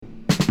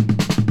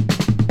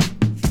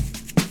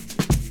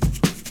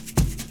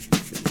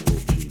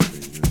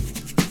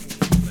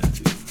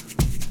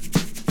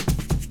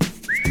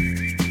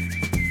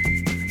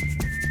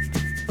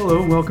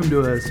Hello and welcome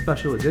to a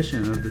special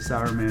edition of the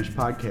Sour Mash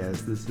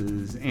Podcast. This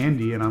is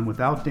Andy and I'm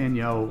without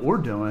Danielle or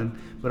Dylan,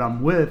 but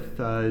I'm with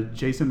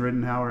Jason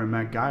Rittenhauer and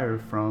Matt Geyer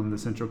from the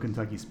Central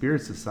Kentucky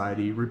Spirit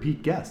Society,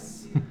 repeat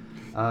guests.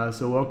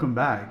 So welcome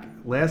back.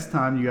 Last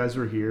time you guys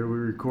were here, we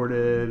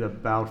recorded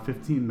about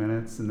 15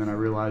 minutes and then I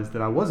realized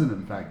that I wasn't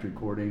in fact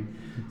recording.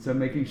 So I'm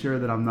making sure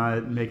that I'm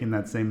not making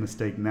that same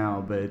mistake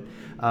now. But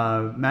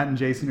Matt and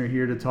Jason are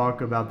here to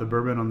talk about the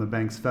Bourbon on the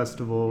Banks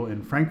Festival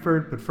in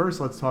Frankfort. But first,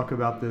 let's talk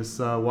about this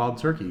wild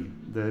turkey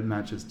that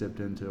Matt just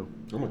dipped into.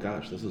 Oh my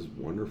gosh, this is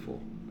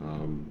wonderful.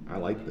 I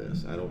like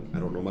this. I don't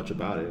know much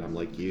about it. I'm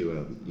like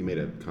you. You made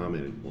a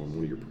comment on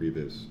one of your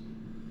previous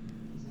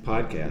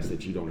podcasts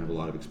that you don't have a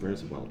lot of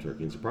experience with wild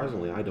turkey, and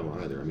surprisingly, I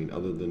don't either. I mean,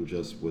 other than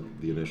just with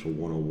the initial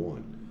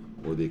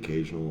 101 or the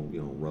occasional,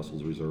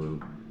 Russell's Reserve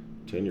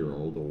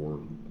 10-year-old or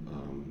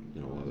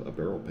a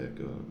barrel pick,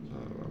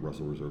 a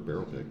Russell Reserve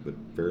barrel pick, but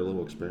very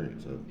little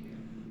experience.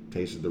 I've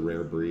tasted the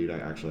rare breed.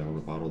 I own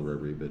a bottle of the rare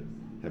breed, but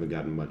haven't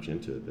gotten much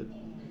into it. But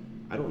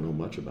I don't know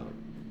much about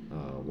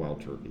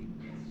wild turkey.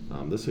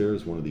 This here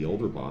is one of the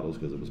older bottles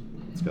because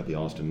it's got the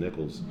Austin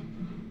Nichols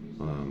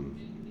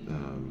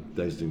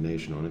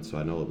designation on it, so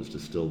I know it was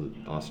distilled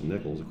at Austin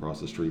Nichols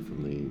across the street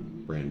from the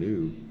brand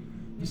new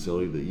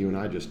facility that you and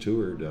I just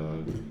toured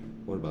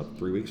about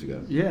 3 weeks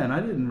ago. Yeah, and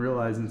I didn't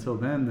realize until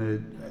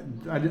then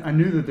that I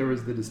knew that there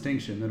was the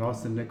distinction that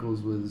Austin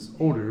Nichols was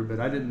older, but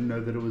I didn't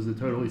know that it was a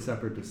totally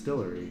separate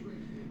distillery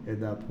at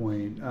that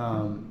point.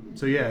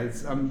 So yeah,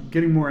 I'm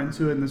getting more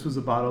into it, and this was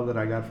a bottle that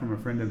I got from a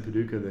friend in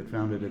Paducah that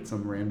found it at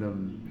some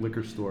random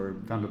liquor store,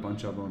 found a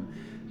bunch of them.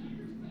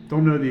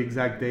 Don't know the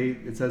exact date.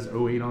 It says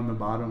 08 on the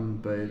bottom,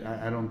 but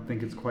I don't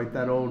think it's quite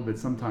that old, but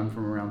sometime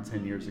from around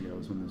 10 years ago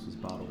is when this was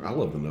bottled. I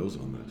love the nose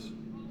on this.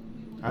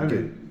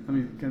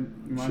 Can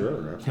you mind?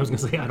 Sure, absolutely. I was going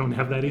to say, I don't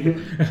have that either.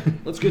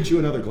 Let's get you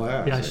another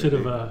glass. Yeah, I should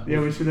have.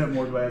 We should have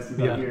more glasses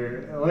up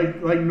here.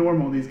 Like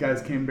normal, these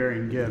guys came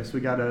bearing gifts. We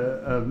got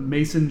a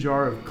mason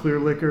jar of clear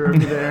liquor over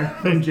there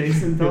from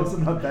Jason. Tell us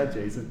about that,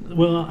 Jason.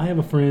 Well, I have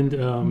a friend.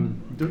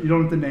 You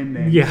don't have to name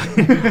names. Yeah,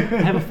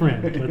 I have a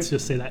friend. Let's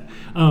just say that.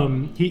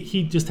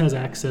 He just has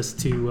access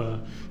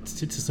to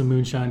some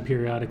moonshine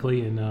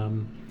periodically,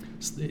 and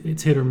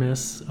it's hit or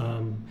miss.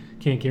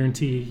 Can't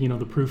guarantee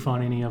the proof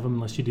on any of them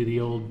unless you do the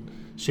old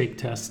shake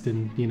test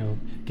and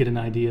get an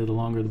idea. The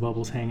longer the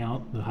bubbles hang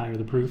out, the higher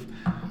the proof.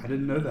 I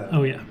didn't know that.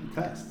 Oh yeah.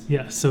 Test.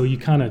 Yeah. So you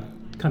kind of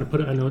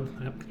put it. I know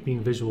I'm being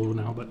visual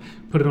now, but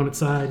put it on its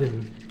side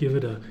and give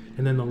it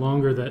and then the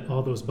longer that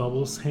all those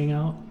bubbles hang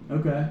out.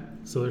 Okay.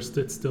 So it's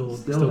still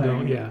hanging.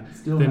 Going. Yeah.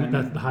 Still then hanging.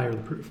 That's the higher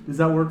the proof. Does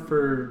that work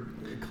for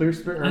clear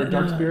spirit or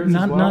dark spirits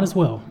not, as well? Not as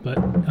well, but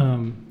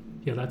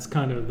yeah, that's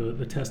kind of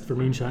the test for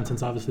moonshine,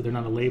 since obviously there's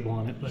not a label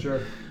on it. But,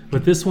 sure.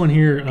 But this one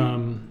here,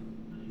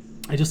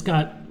 I just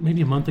got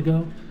maybe a month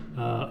ago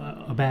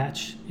a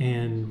batch,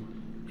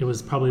 and it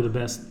was probably the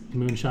best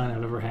moonshine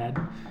I've ever had.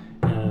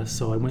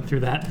 So I went through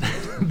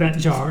that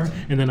jar,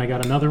 and then I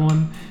got another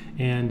one,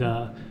 and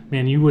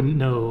man, you wouldn't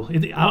know.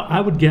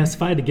 I would guess,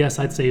 if I had to guess,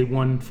 I'd say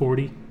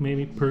 140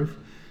 maybe proof.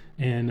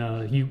 And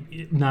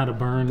not a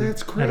burn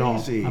That's crazy, at all.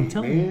 I'm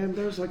telling you. Man,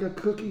 there's like a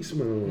cookie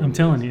smooth. I'm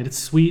telling you, it's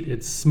sweet,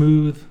 it's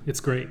smooth, it's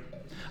great.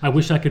 I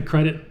wish I could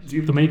credit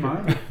the maker.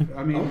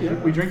 I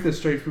mean, we drink this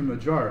straight from the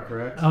jar,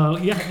 correct?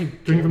 Yeah,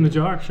 drink from the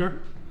jar, sure.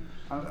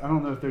 I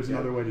don't know if there's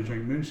another way to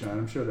drink moonshine.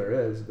 I'm sure there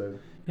is, but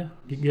yeah,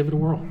 give it a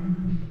whirl.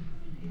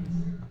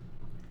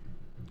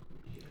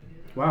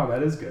 Wow,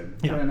 that is good.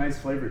 It's got a nice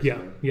flavor to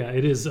it. Yeah,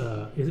 it is.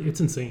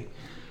 It's insane.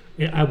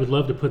 I would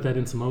love to put that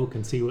in some oak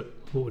and see what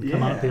would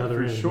come out the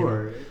other end. For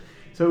sure.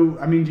 So,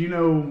 I mean, do you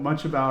know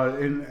much about,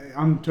 and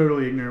I'm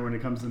totally ignorant when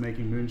it comes to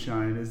making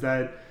moonshine, is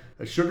that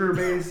a sugar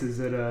base? Is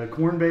it a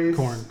corn base?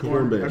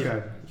 Corn base.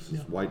 Okay. Yeah.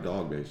 White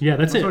dog base. Yeah,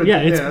 that's it.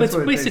 It's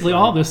basically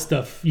all this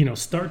stuff,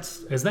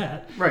 starts as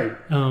that. Right.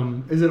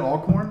 Is it all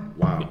corn?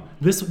 Wow.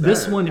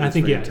 This one, I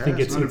think it's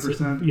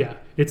 100%.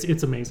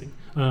 It's amazing.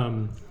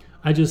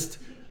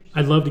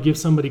 I'd love to give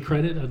somebody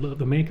credit. I'd love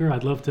the maker.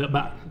 I'd love to,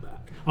 but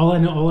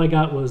all I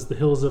got was the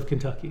hills of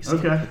Kentucky. So.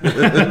 Okay.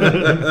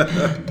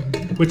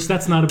 Which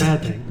that's not a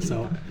bad thing.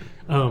 So,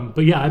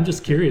 but yeah, I'm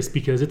just curious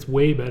because it's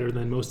way better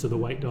than most of the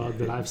white dog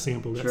that I've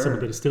sampled at some of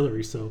the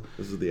distilleries. So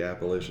this is the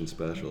Appalachian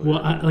special.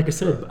 Well, like I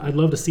said, I'd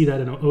love to see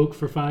that in an oak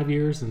for 5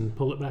 years and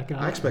pull it back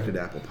out. I expected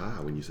apple pie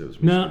when you said it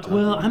was. No,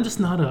 well,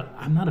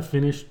 I'm not a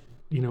finished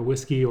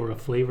whiskey or a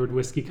flavored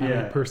whiskey kind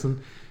of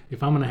person.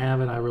 If I'm gonna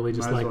have it, I really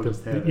just like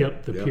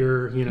the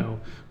pure,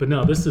 But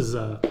no, this is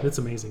it's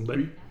amazing. But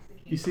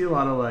you see a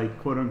lot of like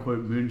quote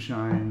unquote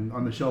moonshine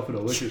on the shelf at a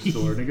liquor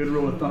store. And a good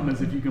rule of thumb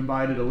is if you can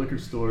buy it at a liquor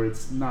store,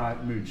 it's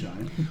not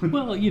moonshine.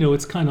 Well,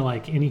 it's kind of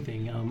like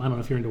anything. I don't know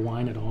if you're into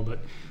wine at all, but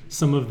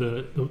some of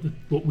the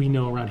what we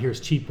know around here is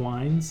cheap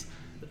wines,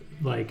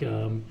 like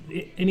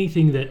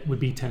anything that would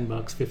be $10,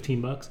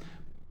 $15,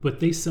 but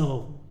they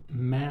sell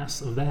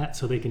mass of that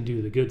so they can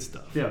do the good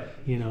stuff. Yeah.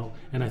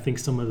 And I think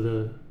some of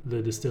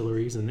the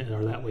distilleries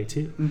are that way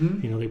too.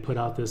 Mm-hmm. They put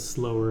out this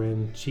lower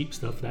end cheap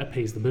stuff that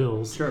pays the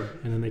bills. Sure.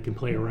 And then they can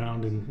play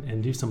around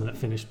and do some of that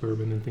finished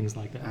bourbon and things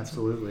like that.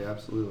 Absolutely.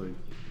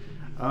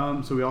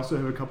 So we also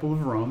have a couple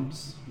of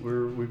rums.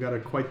 We've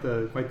got quite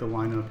the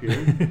lineup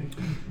here.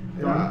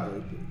 Yeah,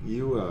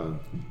 you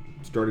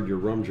started your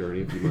rum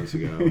journey a few months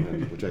ago,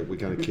 which we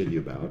kind of kid you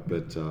about.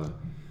 But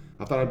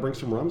I thought I'd bring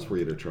some rums for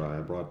you to try.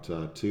 I brought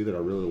two that I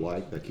really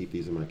like. I keep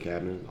these in my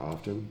cabinet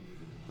often.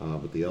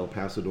 But the El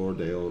Pasador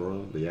de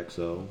Oro, the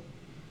XO.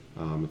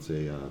 It's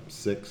a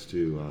 6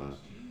 to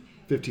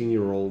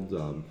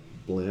 15-year-old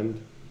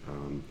blend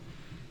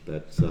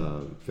that's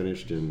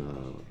finished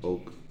in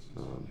oak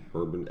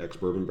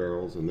ex-bourbon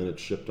barrels, and then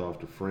it's shipped off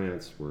to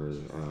France, where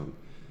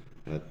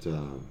at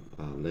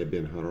Les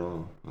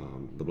Benharraux,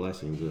 the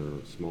Blessings,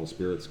 a small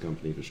spirits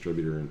company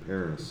distributor in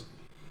Paris,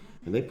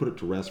 and they put it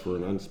to rest for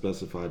an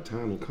unspecified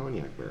time in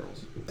cognac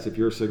barrels. So if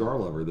you're a cigar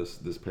lover,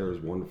 this pairs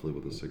wonderfully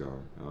with a cigar.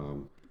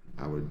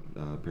 I would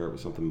pair it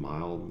with something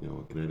mild,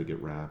 a Connecticut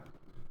wrap.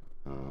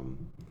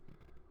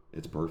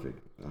 It's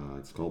perfect.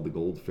 It's called the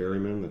Gold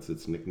Ferryman. That's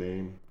its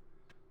nickname.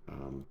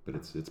 But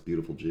it's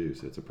beautiful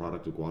juice. It's a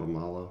product of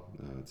Guatemala.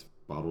 It's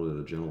bottled at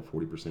a gentle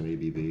 40%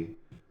 ABV.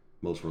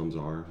 Most rums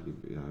are.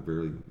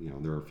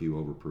 There are a few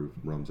overproof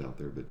rums out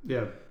there,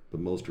 but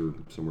most are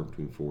somewhere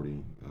between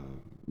 40,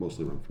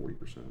 mostly around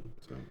 40%.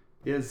 So.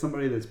 Yeah, as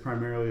somebody that's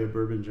primarily a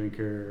bourbon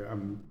drinker,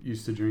 I'm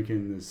used to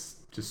drinking this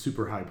just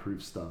super high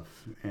proof stuff,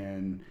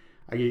 and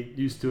I get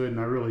used to it, and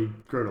I really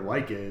grow to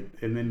like it.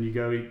 And then you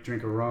go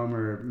drink a rum,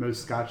 or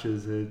most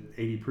scotches at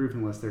 80 proof,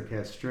 unless they're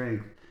cast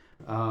strength.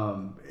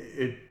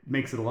 It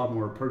makes it a lot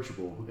more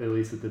approachable, at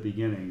least at the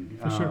beginning.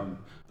 For sure.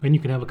 And you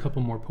can have a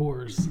couple more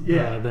pours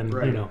than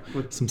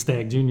with some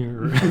Stag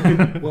Junior.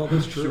 Well,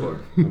 that's true. Sure.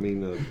 I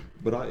mean,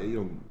 but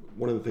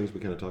one of the things we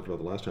kind of talked about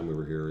the last time we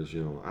were here is,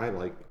 I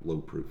like low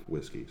proof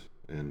whiskeys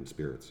and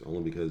spirits,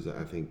 only because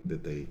I think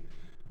that they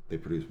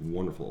produce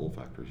wonderful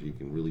olfactors. You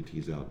can really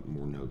tease out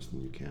more notes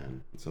than you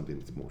can something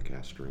that's more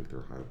cast strength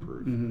or higher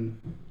proof.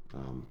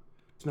 Mm-hmm.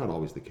 It's not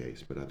always the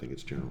case, but I think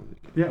it's generally the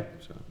case. Yeah.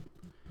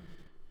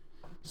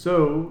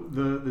 So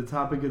the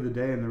topic of the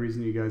day, and the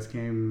reason you guys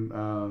came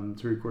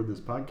to record this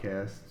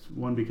podcast,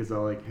 one, because I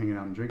like hanging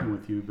out and drinking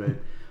with you, but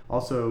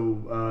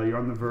also you're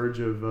on the verge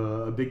of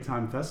a big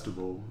time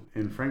festival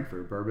in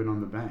Frankfurt, Bourbon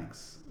on the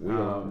Banks.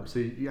 So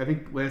I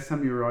think last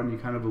time you were on, you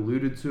kind of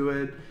alluded to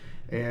it,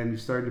 and you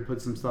started to put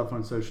some stuff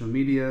on social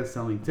media,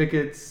 selling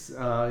tickets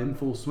in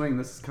full swing.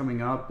 This is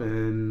coming up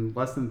in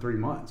less than 3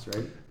 months,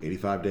 right?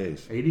 85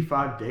 days.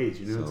 85 days,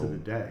 to the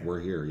day.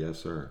 We're here, yes,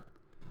 sir.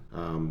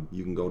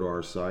 You can go to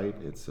our site.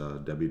 It's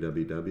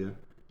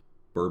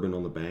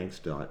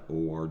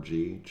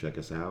www.bourbononthebanks.org. Check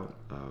us out.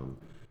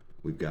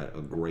 We've got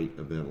a great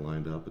event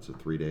lined up. It's a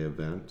 3-day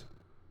event.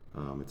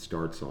 It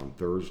starts on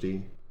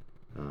Thursday.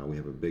 We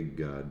have a big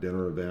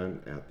dinner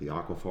event at the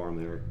Aqua Farm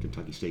there at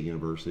Kentucky State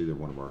University. They're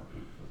one of our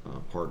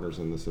partners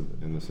in this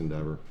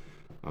endeavor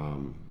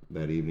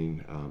that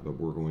evening. But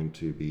we're going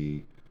to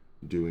be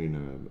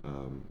doing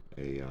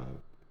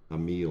a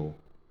meal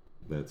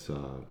that's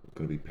going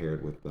to be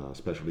paired with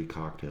specialty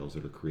cocktails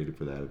that are created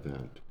for that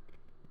event.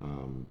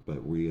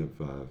 But we're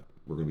going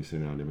to be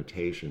sending out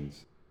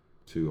invitations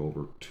to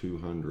over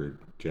 200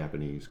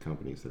 Japanese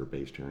companies that are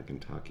based here in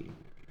Kentucky.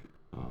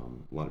 A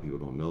lot of people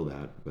don't know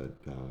that, but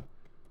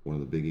one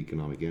of the big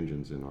economic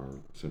engines in our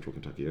central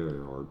Kentucky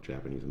area are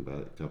Japanese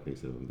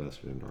companies that have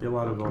invested in our a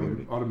lot of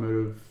community.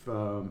 automotive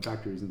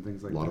factories and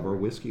things like that. A lot of our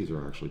whiskeys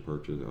are actually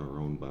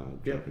owned by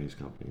Japanese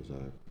companies.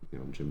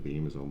 Jim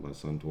Beam is owned by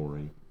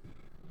Suntory.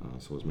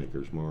 So is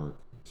Maker's Mark,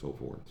 so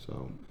forth.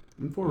 So,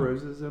 and Four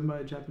Roses is owned by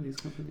a Japanese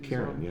company.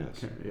 Kirin,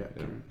 yes,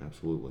 Kirin.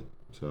 Absolutely.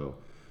 So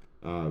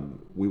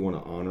we want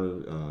to honor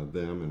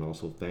them and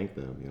also thank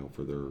them,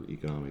 for their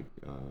economic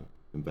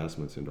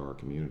investments into our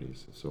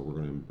communities. So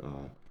we're going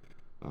to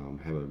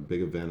have a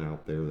big event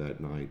out there that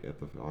night at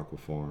the Aqua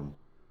Farm.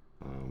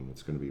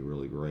 It's going to be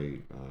really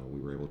great. We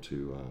were able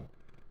to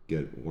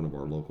get one of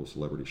our local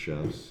celebrity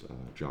chefs,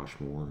 Josh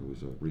Moore, who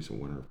was a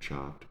recent winner of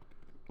Chopped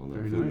on the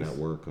Food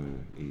Network.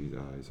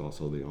 He's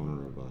also the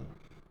owner of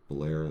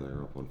Valera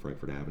there up on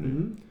Frankfurt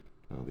Avenue,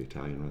 the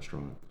Italian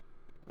restaurant.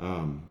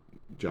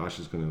 Josh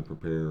is going to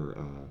prepare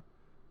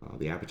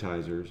the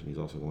appetizers, and he's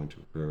also going to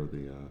prepare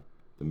the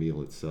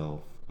meal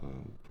itself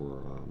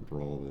for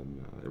all of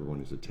them, everyone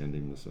who's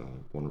attending this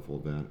wonderful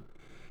event.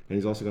 And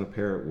he's also going to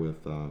pair it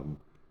with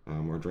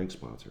our drink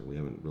sponsor. We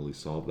haven't really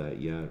solved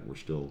that yet. We're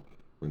still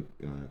in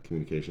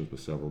communications with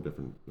several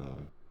different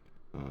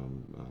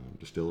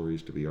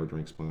distilleries to be our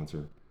drink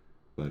sponsor.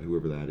 But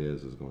whoever that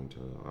is going to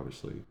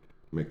obviously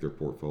make their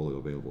portfolio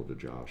available to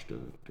Josh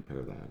to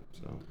pair that.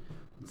 So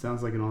it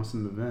sounds like an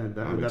awesome event.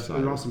 That's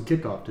excited. an awesome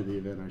kickoff to the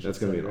event. That's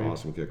going to be an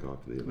awesome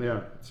kickoff to the event.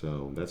 Yeah.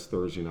 So that's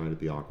Thursday night at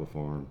the Aqua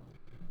Farm.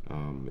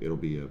 It'll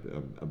be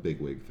a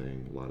bigwig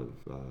thing. A lot of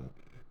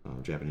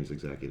Japanese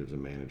executives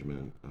and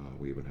management.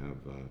 We even have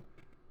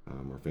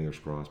our fingers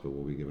crossed, but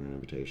we'll be giving an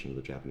invitation to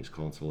the Japanese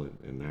consulate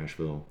in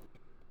Nashville,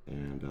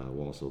 and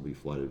we'll also be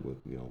flooded with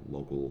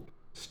local,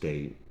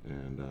 state,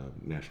 and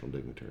national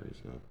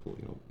dignitaries,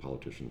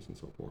 politicians and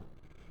so forth.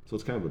 So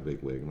it's kind of a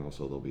big wig, and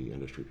also there'll be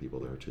industry people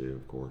there too,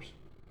 of course.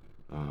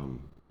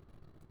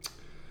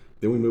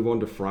 Then we move on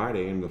to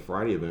Friday, and the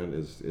Friday event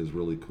is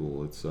really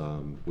cool. It's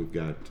we've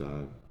got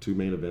 2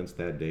 main events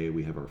that day.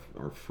 We have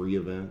our free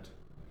event.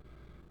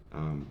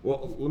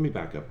 Well, let me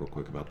back up real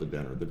quick about the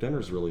dinner. The dinner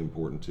is really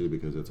important too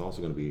because it's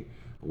also going to be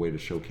a way to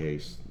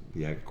showcase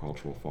the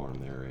agricultural farm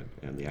there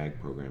and the ag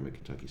program at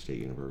Kentucky State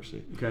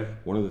University. Okay.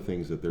 One of the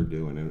things that they're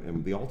doing,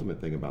 and the ultimate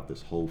thing about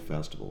this whole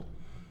festival,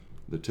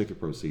 the ticket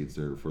proceeds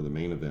there for the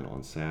main event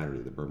on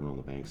Saturday, the Bourbon on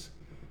the Banks,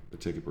 the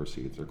ticket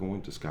proceeds are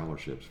going to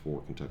scholarships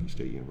for Kentucky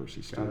State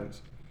University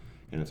students.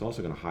 And it's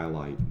also going to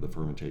highlight the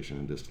fermentation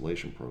and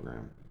distillation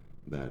program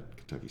that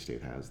Kentucky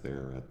State has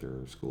there at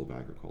their School of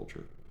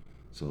Agriculture.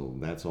 So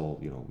that's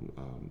all,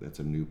 that's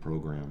a new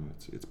program.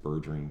 It's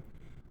burgeoning,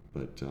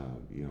 but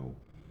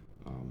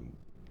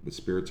with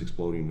spirits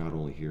exploding not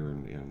only here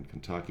in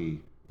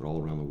Kentucky but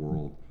all around the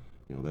world,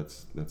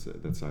 that's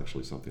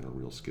actually something, a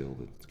real skill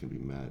that's going to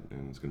be met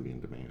and it's going to be in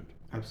demand.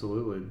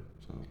 Absolutely.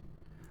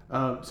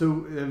 So,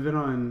 so event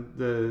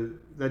on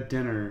that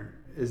dinner,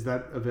 is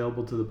that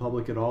available to the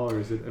public at all,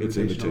 or is it invitational? It's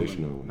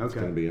invitational. Okay. It's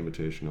going to be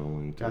invitational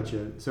only.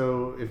 Gotcha.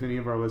 So if any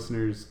of our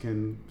listeners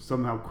can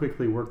somehow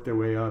quickly work their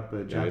way up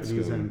a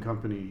Japanese-owned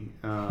company,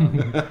 get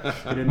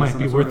into Might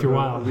some be sort worth of your a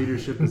while.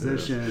 leadership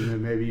position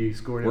and maybe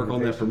score an Work on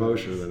that invitation.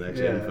 promotion in the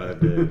next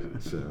 85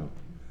 days. So,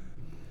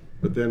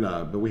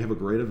 but we have a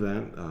great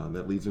event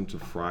that leads into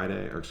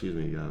Friday. Or excuse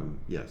me,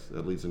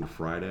 that leads into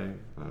Friday.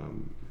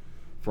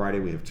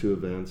 Friday we have 2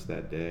 events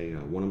that day.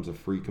 One of them's a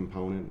free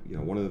component.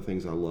 One of the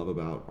things I love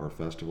about our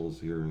festivals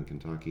here in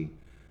Kentucky,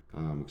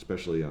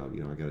 especially I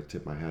got to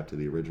tip my hat to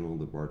the original,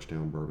 the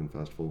Bardstown Bourbon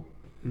Festival.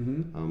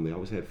 Mm-hmm. They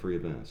always had free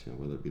events.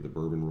 Whether it be the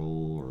Bourbon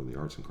Roll or the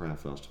Arts and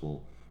Craft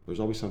Festival, there's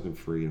always something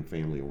free and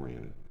family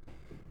oriented.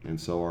 And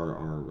so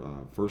our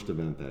first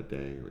event that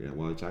day,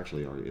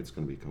 it's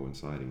going to be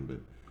coinciding, but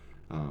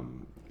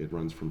it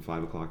runs from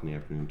 5 o'clock in the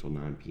afternoon until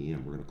 9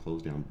 p.m. We're going to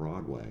close down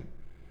Broadway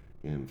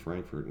in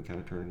Frankfort and kind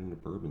of turn it into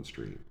Bourbon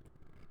Street.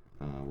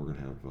 We're going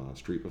to have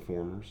street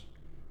performers,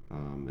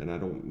 and I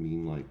don't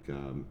mean like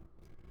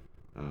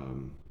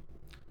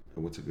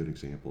what's a good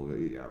example?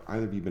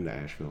 Either of you been to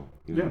Asheville?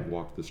 Yeah. You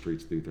walk the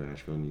streets through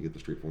Asheville and you get the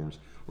street performers,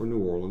 or New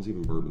Orleans,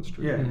 even Bourbon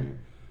Street. Yeah.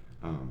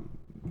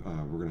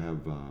 We're going to have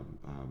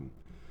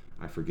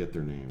I forget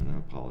their name and I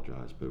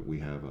apologize, but we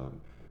have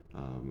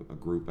a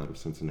group out of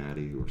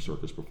Cincinnati who are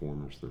circus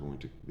performers. They're going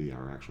to be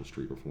our actual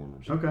street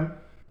performers. Okay.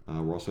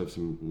 We also have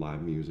some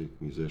live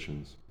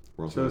musicians.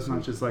 So it's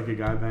not just like a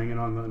guy banging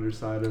on the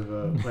underside of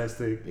a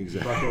plastic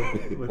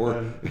bucket with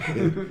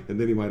and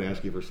then he might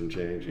ask you for some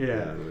change.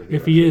 Yeah.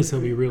 If he is, he'll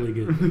be really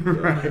good.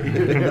 Right.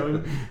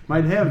 We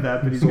might have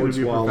that, but he's going to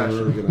be a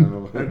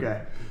professional.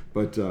 Okay.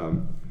 But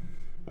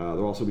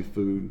there'll also be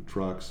food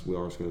trucks. We're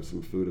also going to have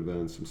some food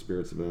events, some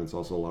spirits events.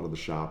 Also, a lot of the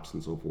shops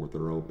and so forth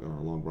that are open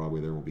along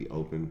Broadway there will be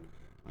open.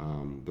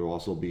 There'll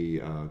also be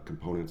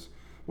components.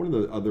 One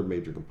of the other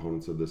major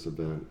components of this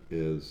event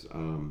is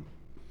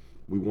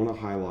we want to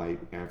highlight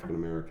African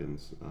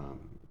Americans'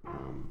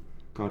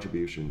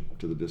 contribution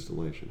to the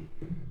distillation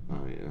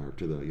or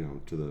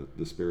to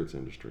the spirits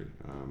industry,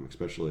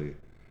 especially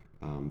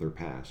their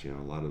past. A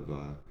lot of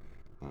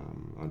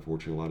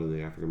unfortunately, a lot of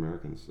the African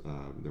Americans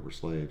that were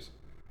slaves.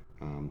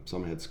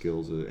 Some had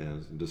skills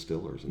as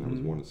distillers, and that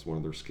was one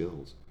of their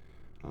skills.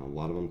 A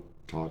lot of them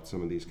taught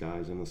some of these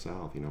guys in the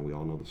South. We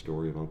all know the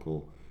story of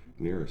Uncle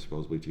Nearest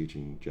supposedly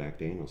teaching Jack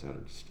Daniels how to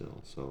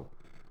distill. So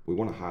we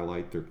want to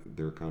highlight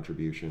their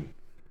contribution.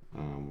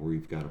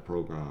 We've got a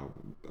program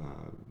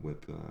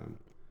with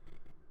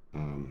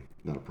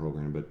not a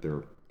program, but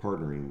they're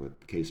partnering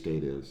with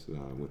K-State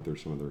with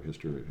some of their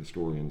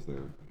historians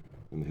there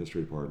in the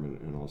history department,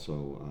 and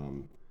also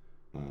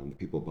the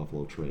people at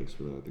Buffalo Trace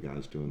for the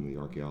guys doing the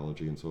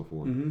archaeology and so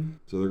forth. Mm-hmm.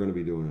 So they're going to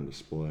be doing a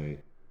display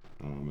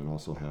and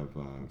also have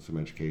some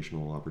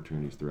educational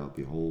opportunities throughout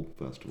the whole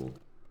festival.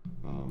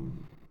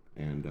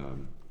 And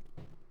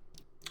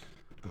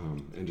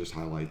just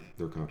highlight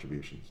their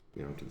contributions,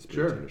 to the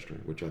spirits industry,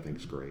 which I think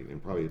is great.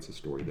 And probably it's a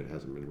story that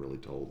hasn't been really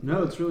told.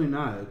 No, it's really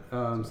not.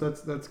 So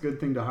that's a good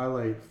thing to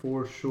highlight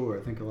for sure.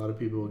 I think a lot of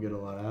people will get a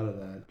lot out of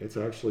that. It's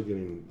actually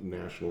getting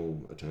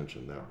national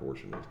attention, that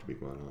portion is, to be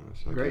quite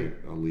honest. Great.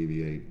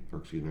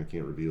 I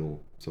can't reveal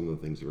some of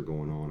the things that are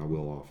going on. I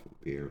will off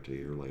the air to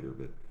hear later,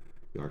 but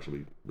you'll actually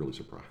be really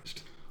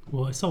surprised.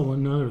 Well, I saw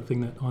one other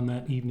thing that on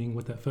that evening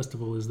with that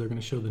festival is they're going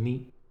to show the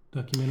Neat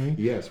documentary.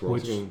 Yes,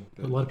 which a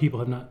lot of people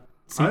have not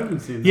seen. I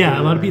haven't seen it. Yeah,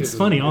 a lot of people. It's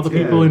funny. All the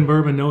people in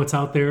Bourbon know it's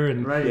out there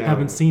and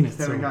haven't seen it.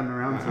 Just haven't gotten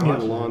around to Out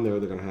it. along there,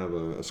 they're going to have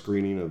a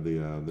screening of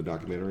the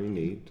documentary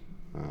Neat.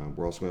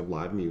 We're also going to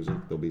have live music.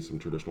 There'll be some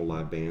traditional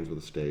live bands with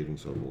a stage and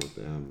so forth,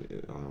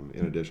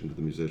 in addition to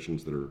the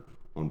musicians that are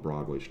on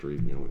Broadway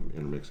Street,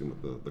 intermixing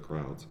with the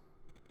crowds.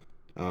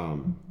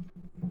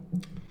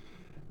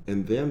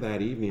 And then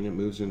that evening, it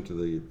moves into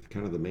the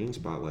kind of the main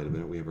spotlight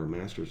event. We have our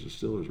Masters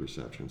Distillers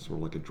reception, sort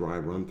of like a dry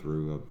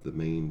run-through of the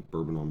main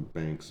Bourbon on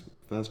Banks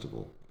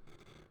Festival,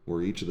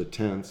 where each of the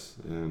tents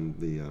and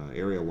the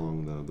area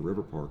along the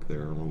river park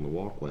there, along the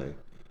walkway,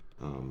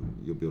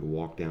 you'll be able to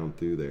walk down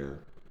through there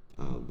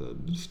the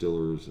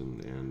distillers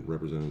and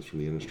representatives from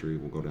the industry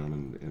will go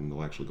down and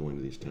they'll actually go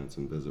into these tents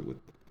and visit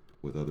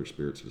with other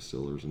spirits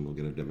distillers, and they'll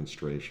get a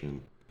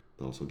demonstration.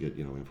 They'll also get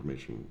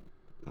information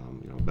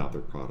about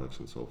their products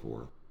and so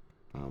forth.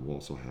 We'll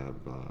also have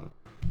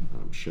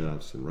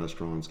chefs and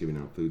restaurants giving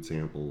out food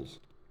samples.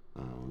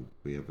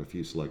 We have a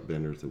few select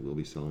vendors that will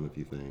be selling a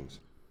few things,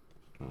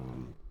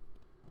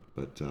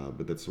 but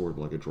that's sort of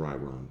like a dry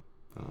run.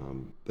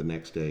 The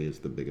next day is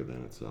the big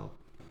event itself.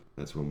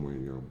 That's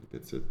when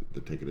it's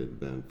the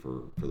ticketed event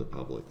for the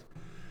public.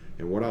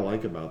 And what I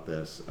like about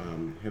this,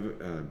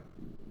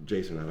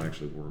 Jason and I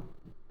actually were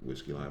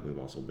Whiskey Live. We've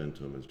also been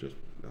to them as just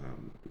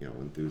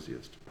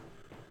enthusiasts.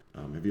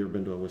 Have you ever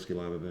been to a Whiskey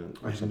Live event?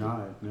 I have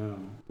not. No.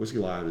 Whiskey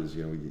Live is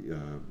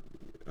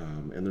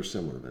and there's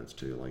similar events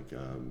too, like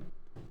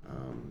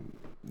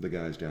the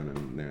guys down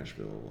in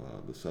Nashville,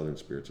 the Southern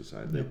Spirit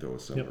Society. They throw a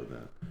similar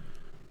event,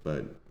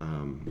 but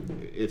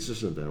it's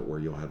just an event where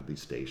you'll have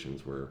these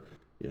stations where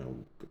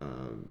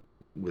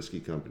whiskey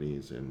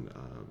companies and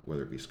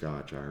whether it be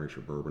Scotch, Irish,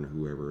 or bourbon, or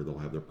whoever, they'll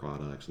have their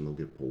products and they'll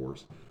get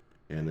pours,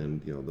 and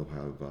then you'll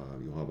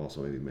have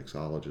also maybe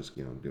mixologists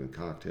doing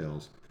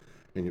cocktails,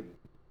 and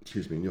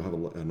you'll have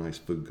a nice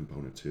food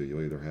component too.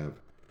 You'll either have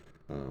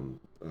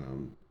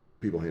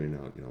people handing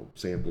out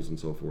samples and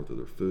so forth of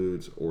their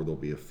foods, or there'll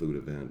be a food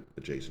event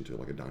adjacent to it,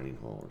 like a dining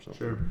hall or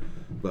something. Sure.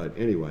 But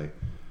anyway,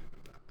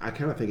 I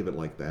kind of think of it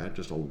like that,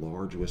 just a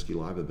large Whiskey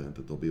Live event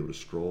that they'll be able to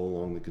stroll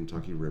along the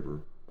Kentucky River.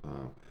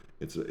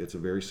 It's a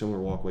very similar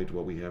walkway to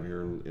what we have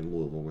here in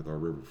Louisville with our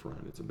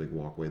riverfront. It's a big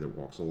walkway that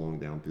walks along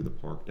down through the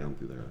park, down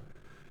through there.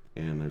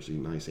 And there's a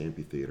nice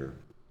amphitheater.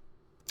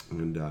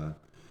 And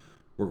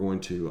we're going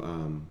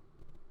to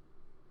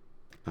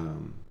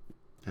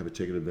have a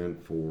ticket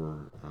event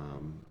for,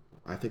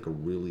 I think, a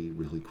really,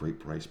 really great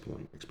price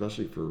point,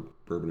 especially for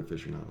bourbon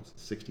aficionados.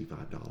 $65.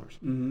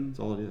 Mm-hmm. That's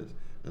all it is.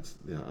 That's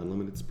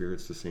unlimited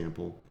spirits to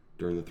sample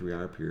during the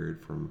 3-hour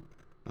period from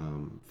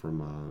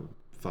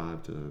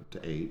 5 to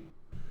 8.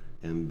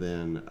 And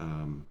then,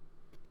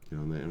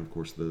 and then of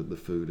course the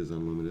food is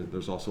unlimited.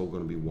 There's also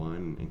going to be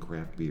wine and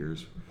craft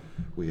beers.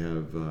 We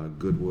have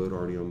Goodwood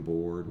already on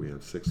board. We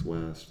have Six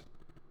West.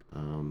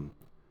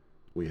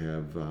 We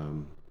have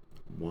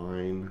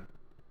wine.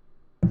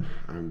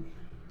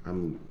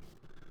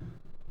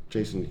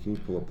 Jason, can you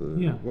pull up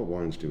what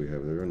wines do we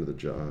have? They're under the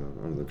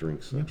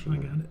drinks section.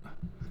 Yep, I got it.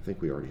 I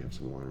think we already have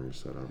some wineries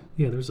set up.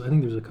 Yeah, I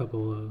think there's a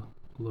couple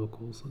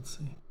locals. Let's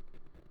see.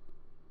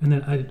 And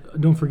then I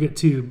don't forget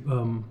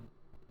too.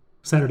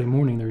 Saturday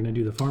morning they're going to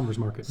do the farmers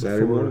market.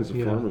 Saturday morning is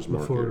the farmers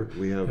market.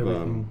 We have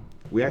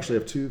we actually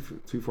have two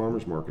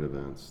farmers market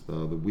events.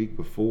 The week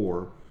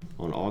before,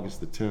 on August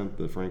the 10th,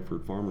 the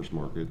Frankfurt Farmers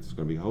Market is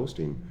going to be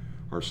hosting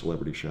our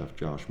celebrity chef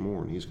Josh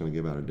Moore, and he's going to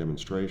give out a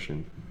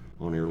demonstration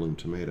on heirloom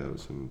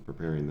tomatoes and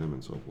preparing them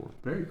and so forth.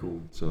 Very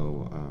cool.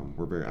 So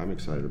I'm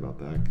excited about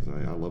that because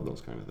I love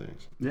those kind of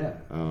things. Yeah.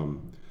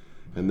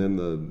 And then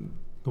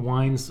the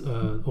wines,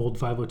 Old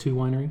 502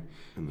 Winery,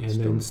 and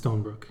then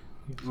Stonebrook.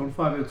 Old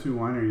 502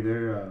 Winery,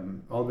 they're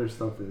all their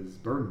stuff is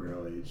bourbon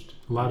barrel aged.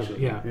 A lot of it,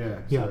 yeah.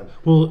 So.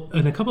 Well,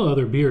 and a couple of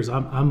other beers.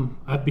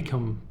 I've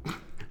become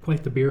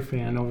quite the beer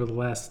fan over the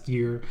last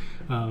year,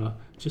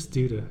 just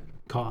due to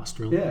cost,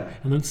 really. Yeah.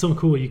 And it's so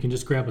cool. You can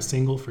just grab a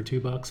single for $2,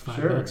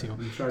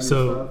 $5. Sure.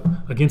 So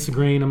Against the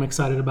Grain, I'm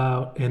excited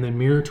about, and then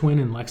Mirror Twin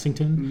in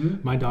Lexington.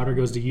 Mm-hmm. My daughter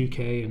goes to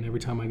UK, and every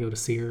time I go to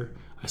see her,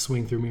 I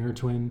swing through Mirror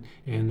Twin,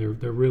 and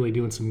they're really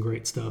doing some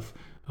great stuff.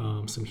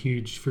 Some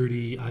huge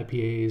fruity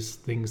IPAs,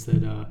 things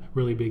that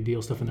really big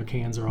deal stuff, and their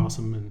cans are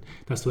awesome, and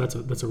that's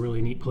a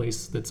really neat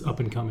place that's up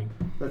and coming.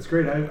 That's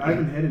great. I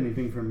haven't had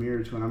anything from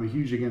Mirror Twin. I'm a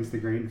huge Against the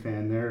Grain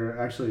fan. They're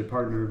actually a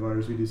partner of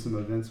ours. We do some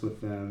events with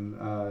them,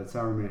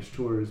 Sour Mash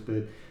Tours,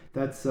 but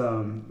that's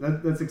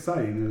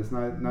exciting. It's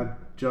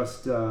not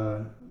just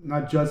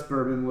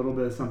bourbon, a little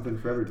bit of something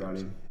for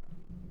everybody.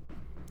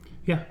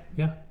 Yeah.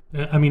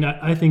 I mean,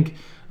 I think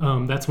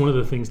that's one of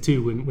the things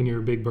too when you're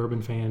a big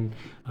bourbon fan,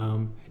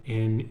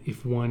 and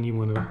if you want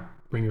to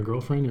bring your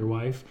girlfriend, your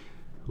wife,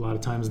 a lot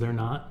of times they're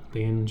not.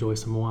 They enjoy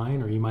some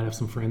wine, or you might have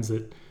some friends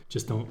that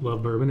just don't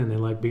love bourbon and they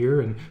like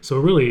beer, and so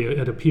really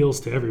it appeals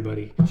to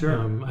everybody.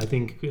 Sure. I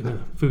think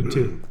food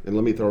too. And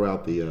let me throw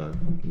out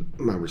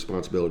my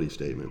responsibility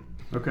statement.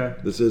 Okay.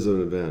 This is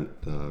an event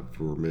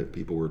for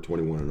people who are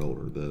 21 and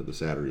older, the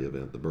Saturday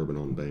event, the Bourbon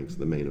on the Banks,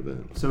 the main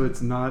event. So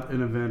it's not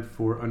an event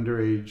for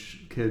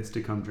underage kids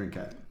to come drink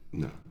at?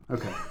 No.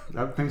 Okay.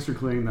 Thanks for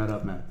clearing that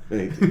up, Matt.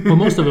 Thank you. Well,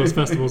 most of those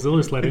festivals, they'll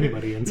just let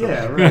anybody in. So.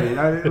 Yeah,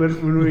 right.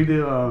 When we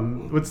do,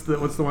 what's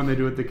the one they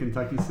do at the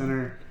Kentucky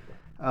Center?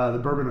 The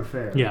Bourbon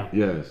Affair. Yeah.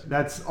 Yes.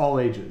 That's all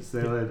ages.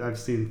 I've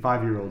seen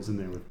 5-year-olds in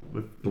there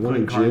with the one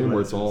in gym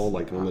where it's all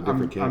like on the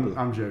different campuses.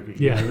 I'm joking.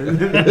 Yeah.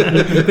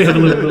 They have a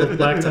little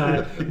black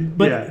tie.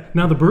 But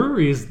now the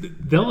breweries,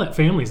 they'll let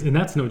families, and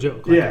that's no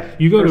joke. Like,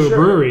 you go to a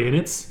brewery and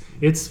it's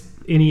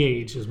any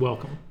age is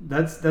welcome.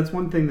 That's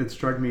one thing that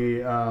struck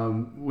me.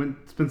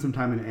 Spent some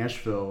time in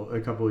Asheville a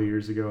couple of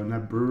years ago, and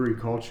that brewery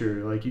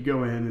culture. Like you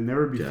go in, and there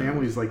would be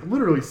families like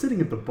literally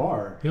sitting at the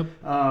bar. Yep.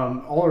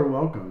 All are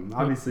welcome.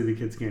 Obviously, the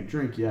kids can't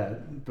drink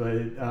yet,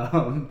 but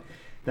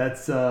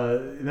that's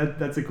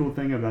a cool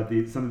thing about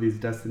some of these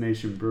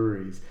destination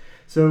breweries.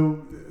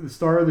 So the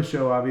star of the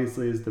show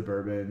obviously is the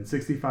bourbon,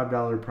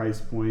 $65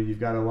 price point. You've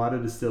got a lot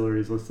of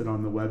distilleries listed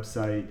on the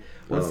website.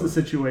 What's the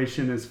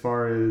situation as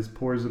far as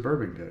pours of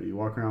bourbon go? You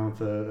walk around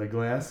with a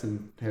glass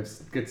and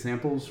get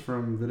samples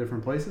from the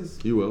different places?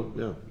 You will,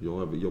 yeah.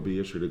 You'll be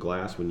issued a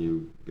glass when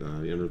you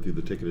enter through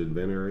the ticketed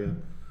event area.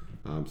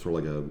 Sort of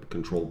like a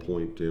control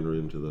point to enter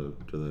into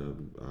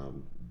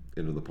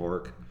the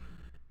park.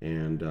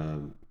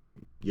 And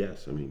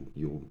yes, I mean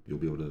you'll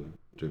be able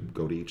to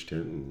go to each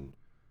tent and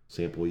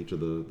sample each of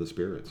the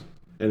spirits.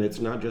 And it's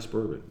not just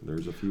bourbon.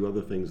 There's a few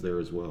other things there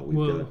as well.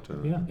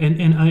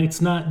 It's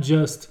not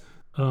just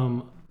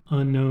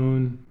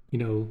unknown.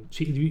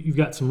 You've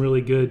got some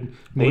really good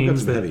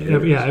names that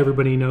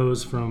everybody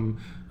knows, from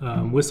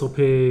Whistle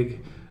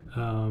Pig,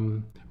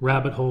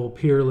 Rabbit Hole,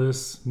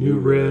 Peerless, New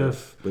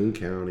Riff, Boone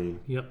County.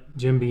 Yep,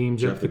 Jim Beam,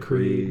 Jeff the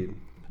Creed.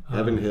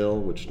 Evan Hill,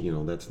 which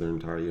that's their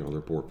entire their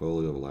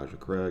portfolio of Elijah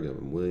Craig,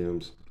 Evan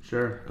Williams.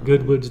 Sure.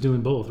 Goodwood's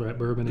doing both, right?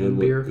 Bourbon and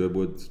beer.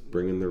 Goodwood's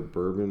bringing their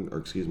bourbon,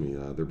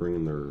 they're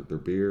bringing their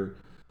beer,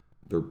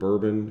 their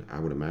bourbon. I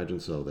would imagine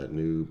so. That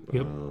new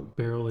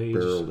barrel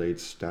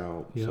aged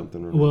stout,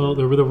 something. Well,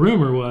 the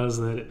rumor was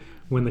that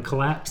when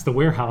the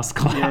warehouse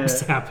collapse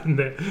happened,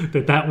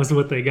 that was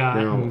what they got.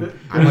 Now,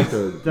 I'd like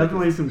to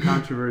definitely some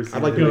controversy.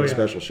 I'd like to make a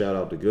special shout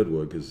out to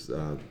Goodwood, because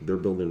they're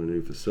building a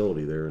new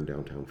facility there in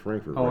downtown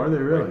Frankfort. Oh, are they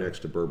really? Right next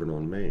to Bourbon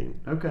on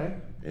Main. Okay.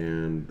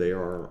 And they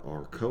are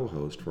our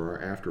co-host for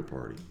our after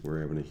party. We're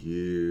having a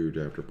huge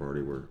after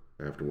party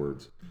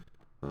afterwards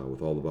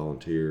with all the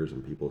volunteers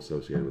and people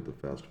associated with the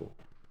festival.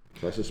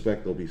 So I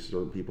suspect there'll be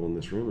certain people in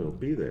this room that'll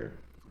be there.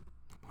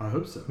 I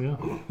hope so. Yeah,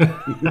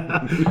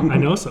 I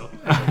know so.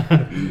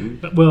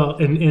 Well,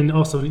 and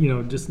also,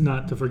 just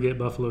not to forget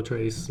Buffalo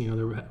Trace.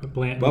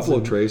 Buffalo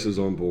Trace is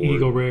on board.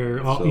 Eagle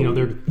Rare.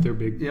 They're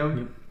big.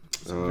 Yep.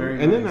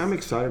 And then I'm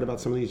excited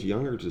about some of these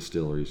younger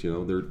distilleries.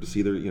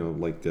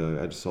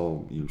 I just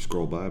saw you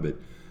scroll by, but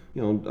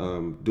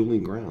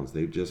Dueling Grounds,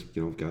 they've just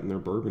gotten their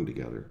bourbon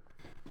together.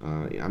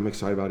 I'm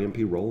excited about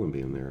MP Rowland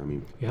being there. I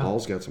mean,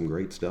 Paul's got some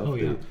great stuff. Oh,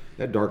 yeah.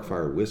 That Dark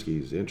Fire whiskey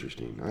is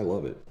interesting. I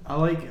love it.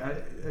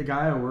 A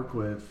guy I work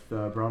with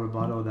brought a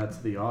bottle of that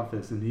to the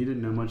office, and he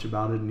didn't know much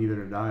about it, and neither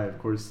did I. Of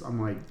course, I'm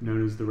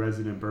known as the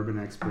resident bourbon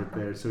expert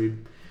there, so he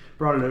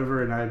brought it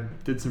over, and I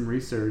did some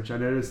research. I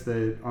noticed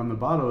that on the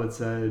bottle it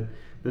said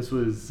this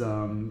was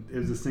it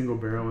was a single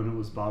barrel, and it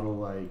was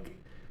bottled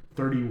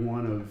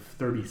 31 of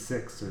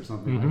 36 or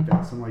something like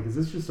that. So I'm like, is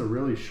this just a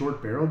really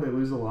short barrel? They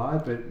lose a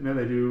lot, but no,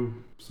 they do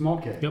small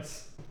kegs. Yep.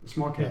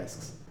 Small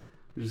casks,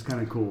 which is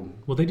kind of cool.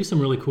 Well, they do some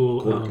really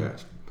cool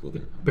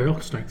barrel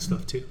strength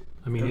stuff too.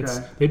 I mean,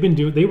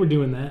 they were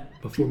doing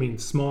that before. I mean,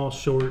 small,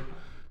 short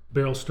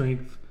barrel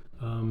strength,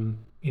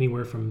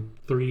 anywhere from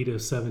 3 to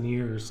 7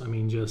 years. I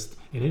mean,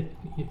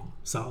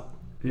 solid.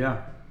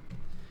 Yeah.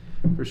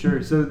 For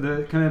sure. So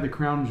the kind of the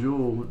crown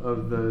jewel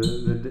of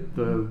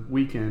the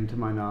weekend, to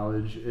my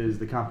knowledge, is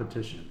the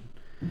competition.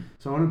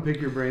 So I want to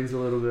pick your brains a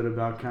little bit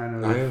about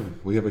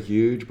we have a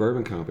huge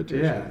bourbon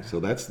competition. Yeah. So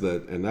that's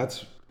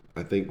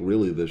I think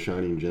really the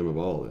shining gem of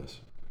all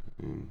this.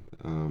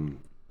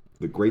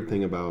 The great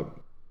thing about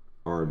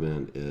our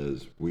event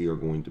is we are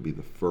going to be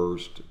the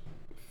first,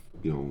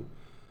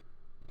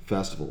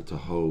 festival to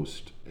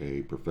host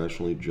a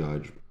professionally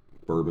judged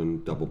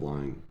bourbon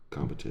double-blind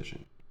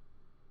competition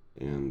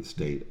in the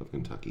state of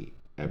Kentucky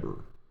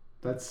ever.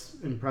 That's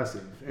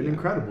impressive and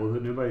incredible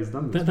that nobody's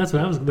done this. That's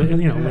what I was,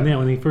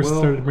 when they first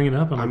started bringing it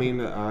up.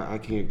 I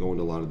can't go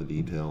into a lot of the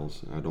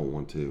details. I don't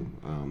want to.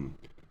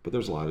 But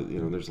there's a lot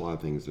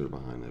of things that are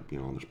behind that.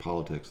 There's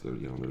politics.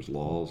 There's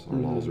laws. Our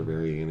laws are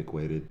very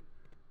antiquated.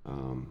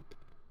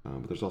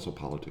 But there's also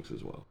politics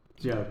as well.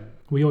 Yeah.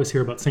 We always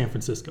hear about San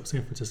Francisco,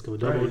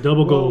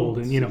 double gold,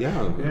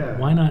 and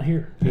why not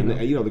here? And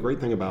the great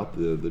thing about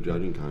the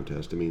judging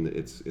contest, I mean,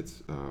 it's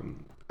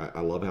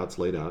I love how it's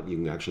laid out. You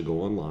can actually go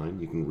online.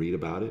 You can read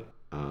about it.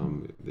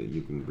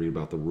 You can read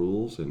about the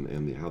rules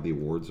and how the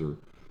awards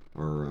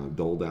are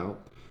doled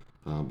out.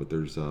 But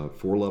there's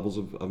 4 levels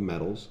of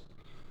medals.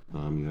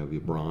 You have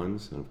your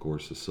bronze, and of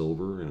course a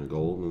silver and a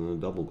gold and then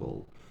a double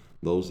gold.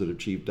 Those that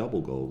achieve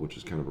double gold, which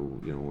is kind of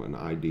an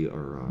idea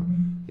or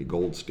a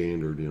gold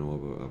standard,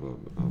 of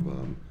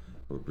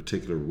a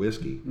particular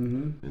whiskey,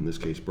 in this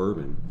case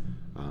bourbon,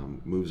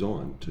 moves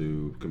on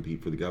to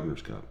compete for the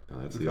Governor's Cup.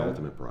 That's the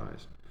ultimate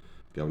prize.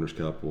 Governor's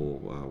Cup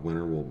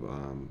winner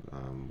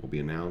will be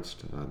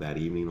announced that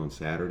evening on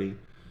Saturday,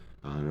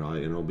 and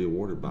it'll be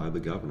awarded by the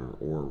governor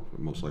or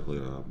most likely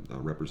a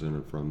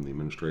representative from the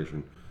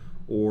administration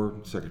or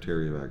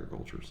Secretary of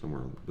Agriculture,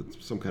 somewhere, but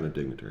some kind of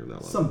dignitary of that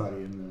level. Somebody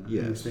in the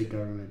Yes. state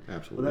government.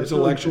 Absolutely. Well, It's that's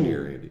really election cool.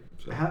 year, Andy.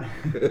 So.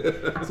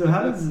 So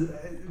how does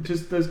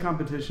just those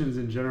competitions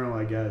in general,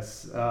 I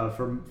guess,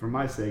 for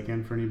my sake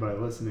and for anybody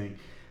listening,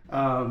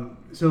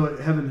 so at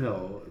Heaven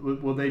Hill,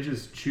 will they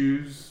just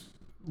choose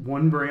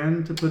one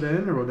brand to put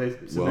in, or will they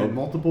submit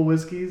multiple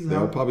whiskeys?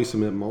 They'll probably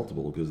submit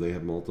multiple because they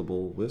have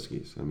multiple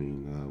whiskeys. I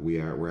mean,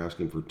 we're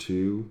asking for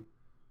 2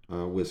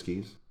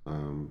 whiskeys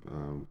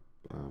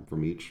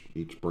from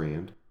each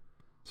brand.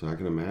 So I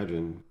can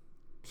imagine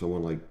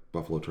someone like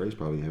Buffalo Trace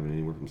probably having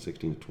anywhere from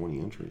 16 to 20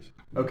 entries.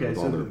 Okay, with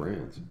so all their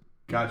brands.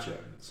 Gotcha.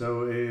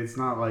 So it's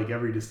not like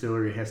every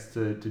distillery has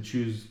to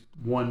choose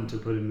one to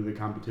put into the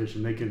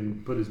competition. They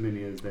can put as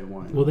many as they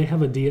want. Well, they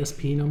have a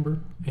DSP number,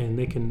 and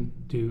they can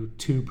do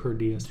 2 per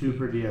DSP. 2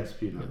 per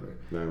DSP number.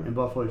 No. And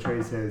Buffalo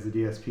Trace has a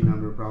DSP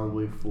number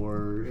probably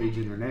for Age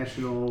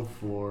International,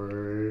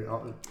 for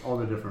all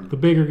the different. The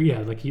bigger,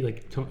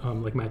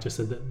 like Matt just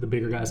said, the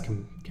bigger guys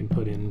can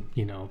put in,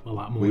 a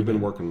lot more. We've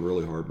been working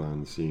really hard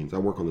behind the scenes. I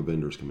work on the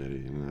vendors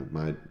committee,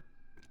 and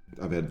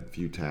I've had a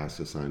few tasks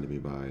assigned to me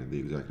by the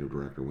executive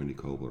director, Wendy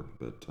Kobler,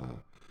 but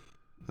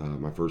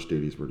my first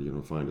duties were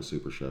to find a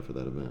super chef for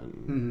that event.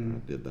 And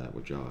I did that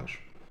with Josh,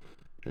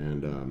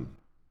 and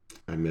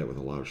I met with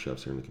a lot of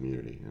chefs here in the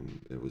community,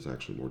 and it was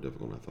actually more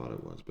difficult than I thought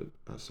it was. But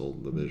I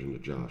sold the vision to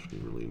Josh, and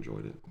he really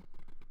enjoyed it.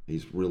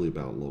 He's really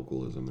about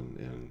localism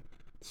and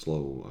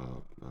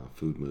slow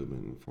food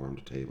movement and farm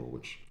to table,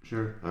 which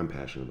Sure. I'm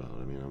passionate about.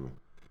 I mean, I'm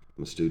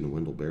a student of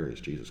Wendell Berry's,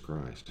 Jesus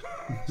Christ.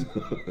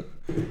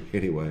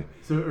 Anyway.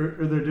 So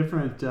are there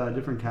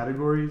different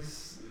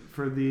categories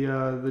for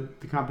the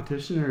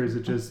competition, or is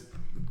it just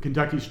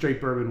Kentucky straight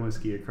bourbon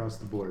whiskey across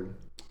the board?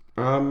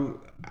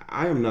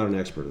 I am not an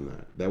expert in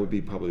that. That would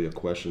be probably a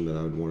question that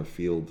I would want to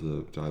field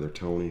to either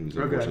Tony, who's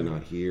unfortunately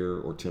not here,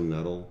 or Tim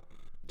Nettle.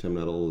 Tim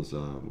Nettle is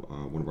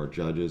one of our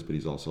judges, but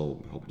he's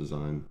also helped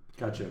design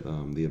Gotcha.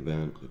 The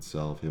event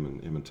itself. Him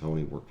and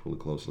Tony worked really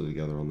closely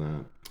together on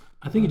that.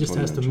 I think it just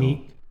Tony has to Manchel.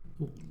 meet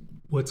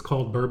what's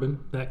called bourbon,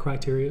 that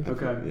criteria.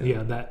 Okay.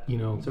 Yeah, that,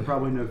 So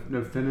probably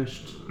no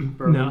finished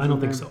bourbon. No, I don't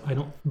think so. I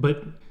don't,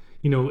 but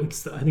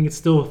I think it's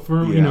still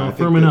firm, Yeah, I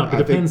think firming that- up. I It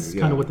think- depends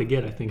yeah. kind of what they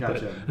get, I think.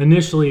 Gotcha. But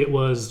initially it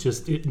was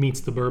just, it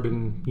meets the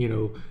bourbon,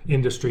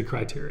 industry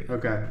criteria.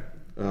 Okay.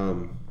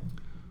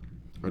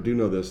 I do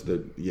know this,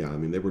 that, I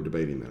mean, they were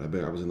debating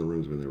that. I was in the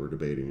rooms when they were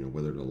debating,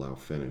 whether to allow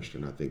finished,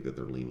 and I think that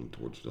they're leaning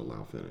towards to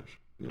allow finished.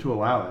 To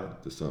allow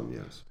it. To some,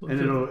 yes. And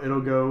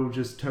it'll go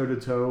just toe to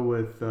toe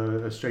with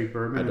a straight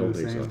bourbon. I in don't the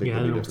think so. I same- think Yeah,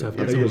 they'll be I don't different.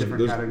 know. I think It's a those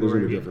different are the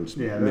category. different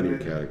Yeah, many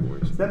that-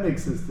 categories. That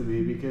makes sense to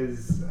me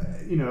because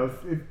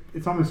if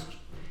it's almost, I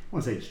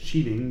want to say it's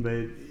cheating,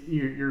 but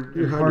you're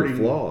You're hiding imparting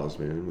flaws,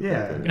 man. with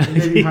Yeah, that thing.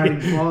 maybe hiding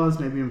flaws,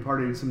 maybe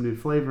imparting some new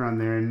flavor on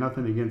there, and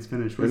nothing against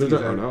finished And whiskey.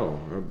 I know.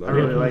 I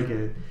really like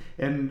it.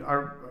 And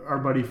our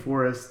buddy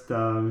Forrest,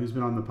 who's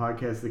been on the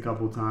podcast a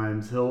couple of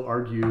times, he'll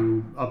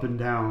argue up and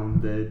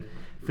down that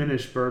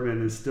finished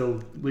bourbon is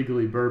still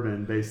legally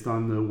bourbon based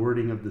on the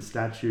wording of the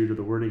statute or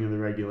the wording of the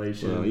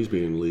regulation. Well, he's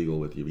being legal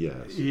with you,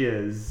 yes. He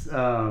is,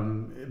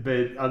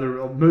 but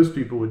most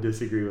people would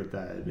disagree with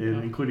that,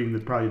 and including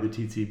probably the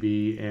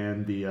TTB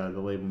and the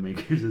label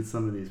makers of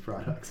some of these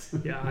products.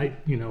 Yeah,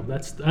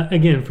 that's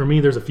again for me.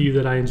 There's a few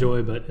that I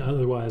enjoy, but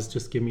otherwise,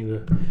 just give me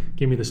the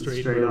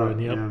straight bourbon. up.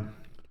 Yep.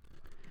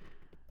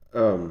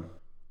 Yeah.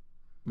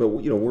 But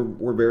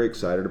we're very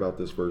excited about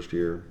this first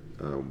year.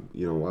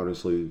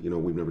 Honestly,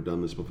 we've never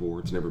done this before.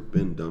 It's never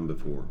been done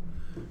before.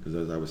 Because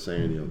as I was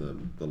saying,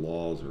 the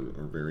laws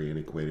are very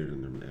antiquated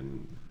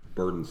and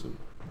burdensome.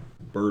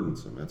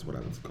 Burdensome. That's what I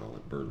would call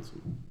it.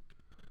 Burdensome.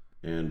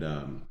 And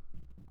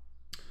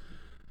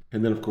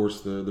then of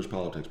course there's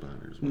politics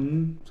behind it as well.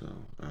 Mm-hmm. So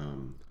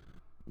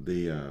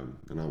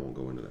and I won't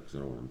go into that because I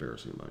don't want to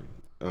embarrass anybody.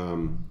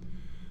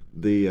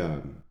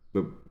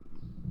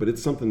 But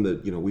it's something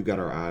that we've got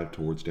our eye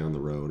towards down the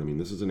road. I mean,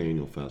 this is an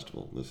annual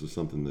festival. This is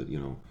something that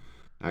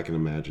I can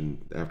imagine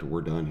after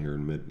we're done here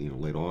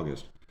in late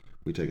August,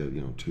 we take a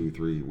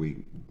 2-3 week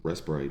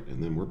respite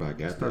and then we're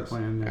back at Start this.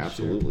 planning next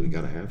year. Absolutely,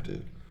 got to have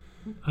to.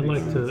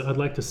 I'd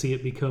like to see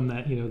it become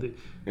that. And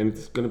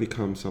it's going to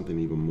become something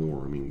even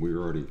more. I mean, we're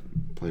already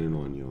planning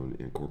on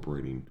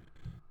incorporating.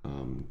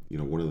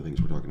 One of the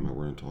things we're talking about,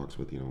 we're in talks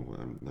with,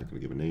 I'm not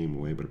going to give a name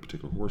away, but a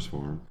particular horse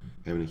farm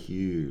having a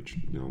huge,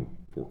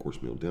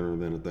 4-course meal dinner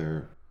event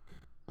there,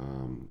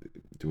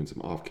 doing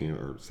some off-camp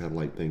or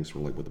satellite things for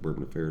like what the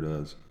Bourbon Affair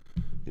does.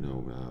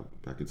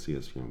 I could see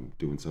us,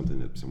 doing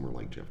something at somewhere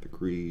like Jeff the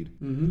Creed,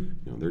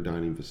 their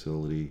dining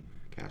facility,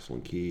 Castle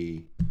and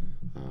Key.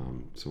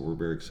 So we're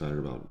very excited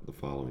about the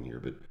following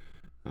year. But,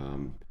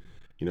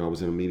 I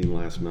was in a meeting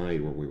last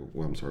night where we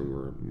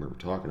were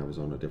talking. I was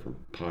on a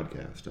different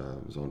podcast.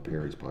 I was on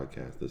Perry's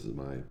podcast. This is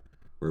my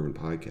bourbon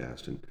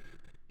podcast. And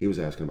he was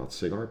asking about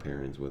cigar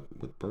pairings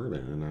with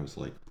bourbon. And I was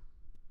like,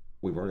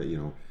 we've already,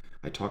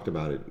 I talked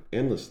about it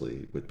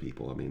endlessly with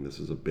people. I mean, this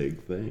is a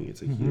big thing.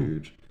 It's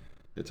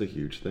a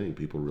huge thing.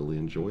 People really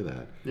enjoy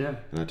that. Yeah.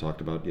 And I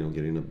talked about,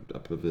 getting a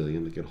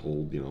pavilion that could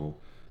hold,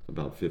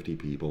 about 50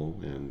 people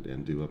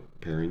and do a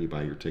pairing. You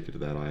buy your ticket to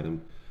that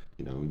item.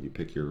 You know, you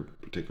pick your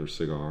particular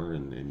cigar,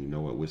 and you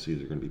know what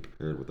whiskeys are going to be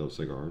prepared with those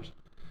cigars,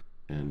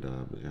 and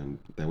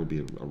that would be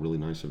a really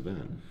nice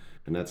event.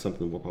 And that's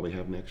something we'll probably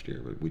have next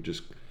year. But we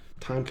just,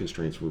 time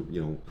constraints were,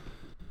 you know,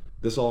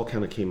 this all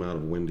kind of came out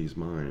of Wendy's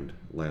mind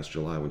last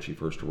July when she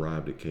first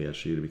arrived at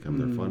KSU to become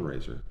their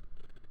fundraiser.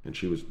 And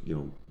she was, you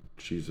know,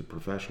 she's a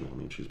professional. I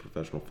mean, she's a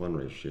professional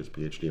fundraiser. She has a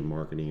PhD in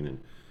marketing, and,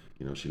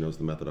 you know, she knows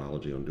the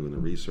methodology on doing the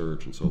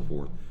research and so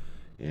forth.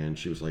 And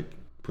she was like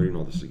putting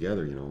all this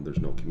together. You know, there's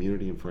no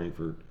community in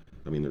Frankfort.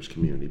 I mean, there's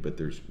community, but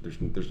there's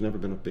never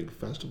been a big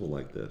festival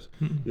like this.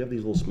 You have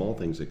these little small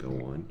things that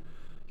go on.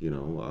 You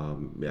know,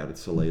 out at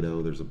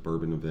Salado, there's a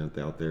bourbon event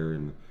out there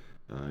in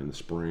the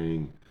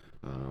spring.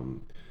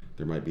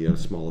 There might be a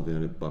small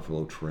event at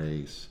Buffalo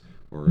Trace,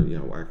 or, you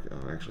know,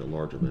 actually a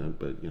large event,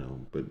 but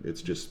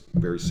it's just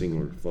very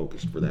singular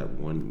focused for that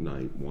one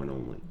night, one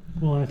only.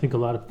 Well, I think a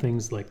lot of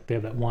things, like they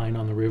have that wine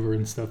on the river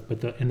and stuff,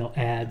 but they'll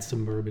add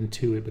some bourbon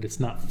to it, but it's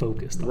not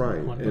focused on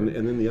Right. one And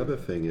bourbon. then the other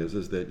thing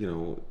is that, you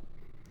know,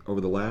 over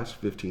the last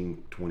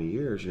 15, 20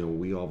 years, you know,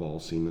 we have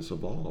all seen this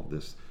evolve,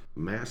 this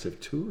massive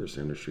tourist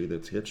industry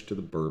that's hitched to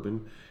the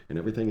bourbon and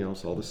everything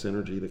else, all the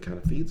synergy that kind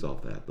of feeds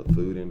off that, the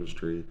food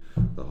industry,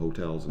 the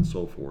hotels, and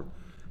so forth.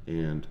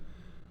 And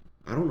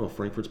I don't know if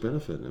Frankfurt's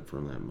benefiting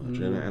from that much.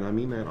 And I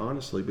mean that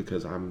honestly,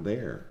 because I'm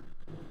there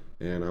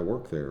and I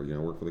work there. You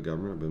know, I work for the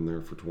government. I've been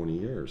there for 20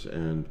 years.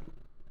 And,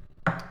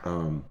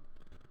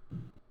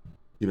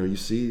 you know, you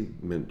see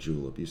Mint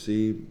Julep, you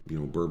see, you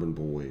know, Bourbon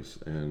Boys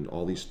and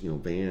all these, you know,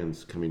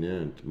 vans coming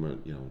in to,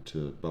 you know,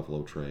 to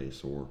Buffalo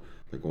Trace, or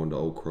they're going to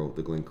Oak Grove,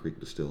 the Glen Creek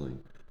Distilling,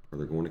 or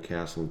they're going to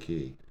Castle and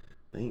Key.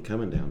 They ain't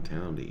coming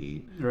downtown to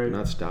eat. Right. They're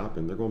not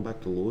stopping. They're going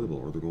back to Louisville,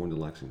 or they're going to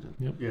Lexington.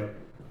 Yep. Yeah.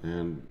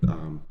 And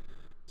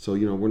so,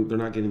 you know, they're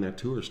not getting that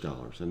tourist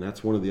dollars. And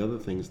that's one of the other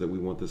things that we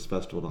want this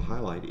festival to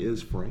highlight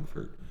is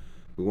Frankfort.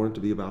 We want it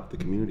to be about the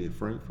community of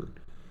Frankfort.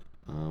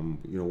 You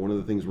know, one of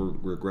the things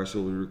we're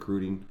aggressively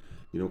recruiting,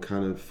 you know,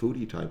 kind of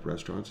foodie type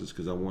restaurants, is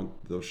because I want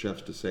those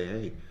chefs to say,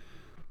 hey,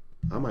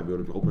 I might be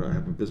able to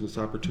have a business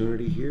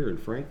opportunity here in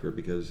Frankfort,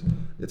 because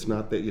it's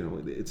not that, you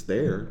know, it's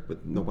there,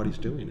 but nobody's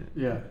doing it.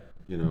 Yeah.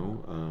 You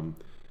know,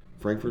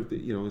 Frankfort,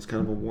 you know, is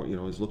kind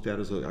of is looked at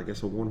as I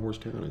guess a one horse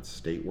town. It's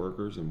state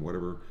workers and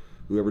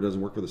whoever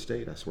doesn't work for the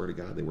state, I swear to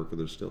God, they work for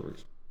the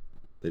distilleries.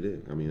 They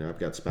do. I mean, I've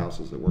got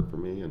spouses that work for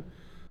me, and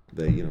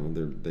they, you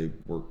know, they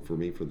work for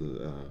me for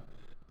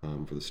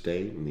the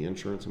state and the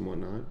insurance and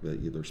whatnot.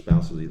 Their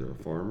spouse is either a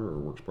farmer or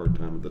works part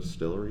time at the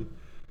distillery,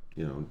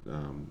 you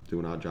know,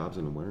 doing odd jobs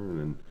in the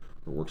winter,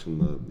 or works in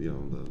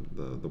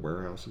the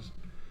warehouses.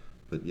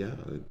 But yeah,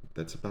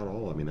 that's about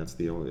all. I mean, that's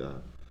the only.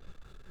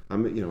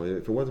 You know,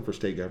 if it wasn't for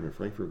state government,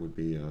 Frankfort would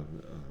be a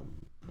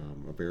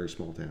very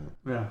small town.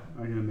 Yeah,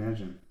 I can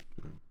imagine.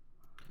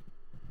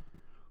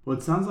 Well,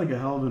 it sounds like a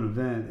hell of an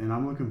event, and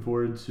I'm looking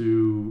forward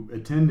to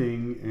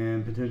attending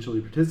and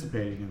potentially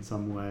participating in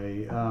some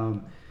way.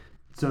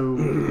 So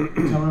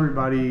tell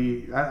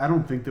everybody, I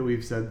don't think that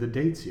we've said the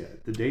dates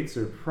yet. The dates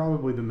are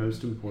probably the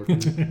most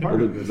important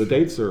part of this. The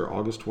dates are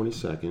August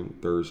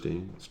 22nd, Thursday.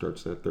 It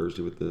starts that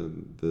Thursday with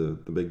the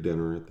big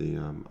dinner at the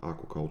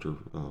aquaculture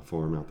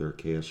farm out there at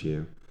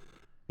KSU.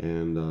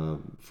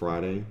 And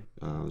Friday,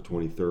 the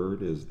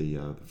 23rd, is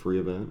the free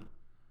event.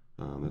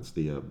 That's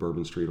the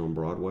Bourbon Street on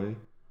Broadway.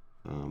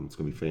 It's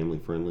going to be family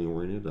friendly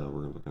oriented.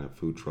 We're looking at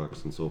food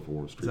trucks and so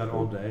forth. Is that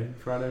all day,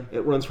 Friday?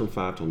 It runs from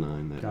 5 till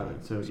 9 that Got night.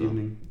 it. So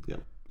evening. Yeah.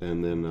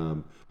 And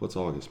then what's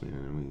August, man?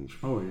 I mean,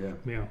 Oh, yeah.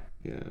 Yeah.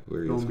 yeah, it's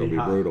Gonna going to be be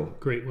hot. brutal.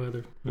 Great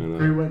weather. And,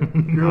 Great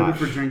weather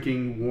for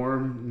drinking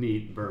warm,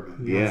 neat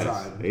bourbon yes,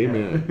 outside.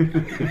 amen.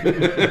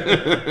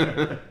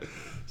 Yeah.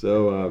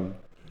 So,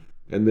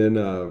 and then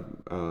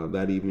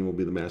that evening will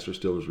be the Master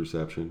Distillers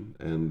reception,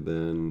 and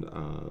then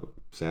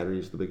Saturday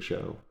is the big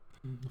show.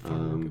 The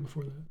farm market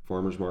before that.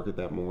 Farmers market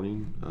that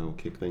morning. We'll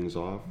kick things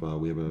off.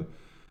 We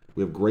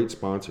have great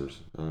sponsors.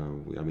 I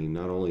mean,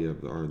 not only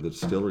the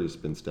distilleries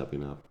been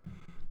stepping up,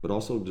 but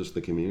also just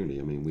the community.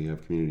 I mean, we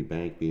have Community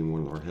Bank being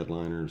one of our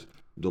headliners,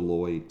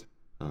 Deloitte,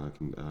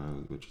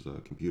 which is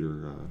a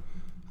computer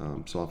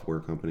software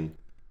company,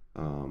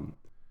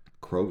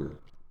 Kroger.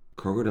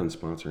 Kroger doesn't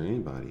sponsor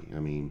anybody. I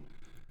mean,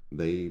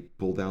 they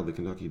pulled out the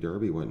Kentucky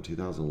Derby, in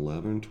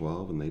 2011,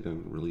 12, and they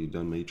haven't really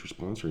done major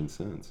sponsoring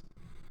since.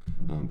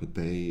 But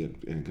they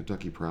and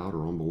Kentucky Proud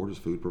are on board as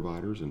food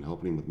providers and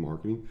helping with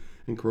marketing.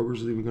 And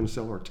Kroger's is even going to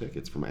sell our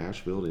tickets from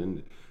Asheville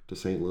to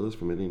St. Louis,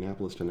 from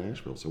Indianapolis to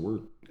Nashville. So we're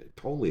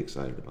totally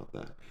excited about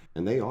that.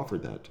 And they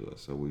offered that to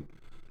us. So we,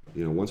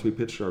 you know, once we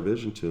pitched our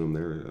vision to them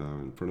there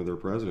in front of their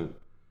president,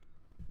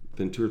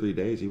 within 2 or 3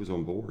 days he was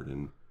on board.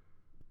 And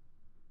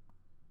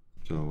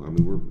so, I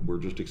mean, we're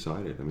just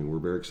excited. I mean, we're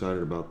very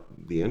excited about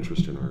the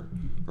interest in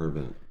our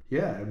event.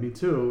 Yeah, me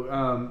too.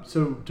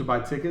 So to buy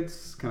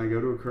tickets, can I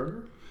go to a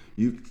Kroger?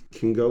 You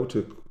can go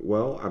to,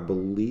 I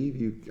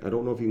believe I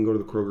don't know if you can go to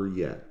the Kroger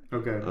yet.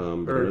 Okay. But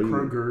Or I know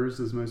Kroger's,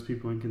 as most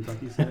people in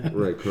Kentucky say.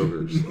 Right,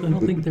 Kroger's. I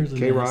don't think there's a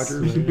K. mess,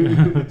 Rogers. but,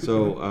 yeah.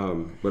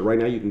 So, but right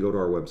now you can go to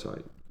our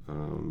website.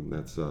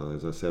 That's,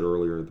 as I said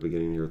earlier at the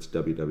beginning here, it's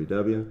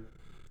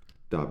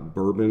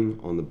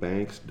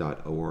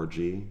www.bourbononthebanks.org.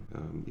 You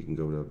can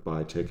go to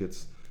buy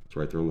tickets. It's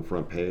right there on the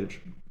front page.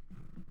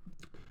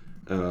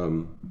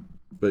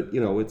 But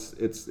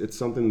it's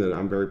something that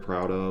I'm very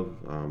proud of.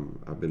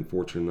 I've been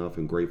fortunate enough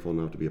and grateful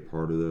enough to be a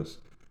part of this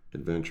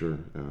adventure.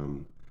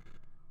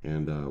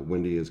 And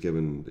Wendy has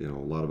given a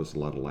lot of us a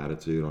lot of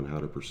latitude on how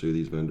to pursue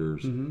these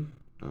vendors.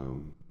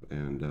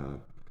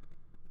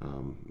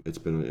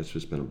 It's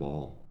just been a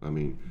ball. I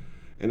mean,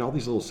 and all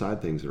these little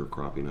side things that are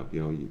cropping up.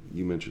 You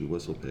mentioned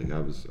Whistle Pig. I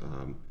was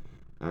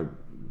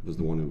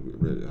the one who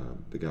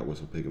that got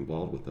Whistle Pig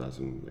involved with us,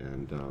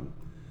 and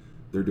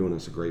they're doing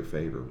us a great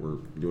favor. We're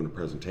doing a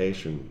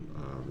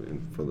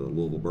presentation for the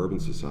Louisville Bourbon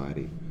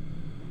Society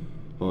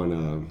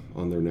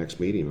on their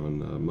next meeting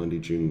on Monday,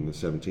 June the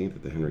 17th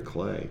at the Henry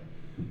Clay.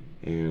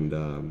 And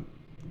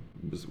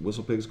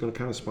Whistle Pig is going to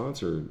kind of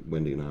sponsor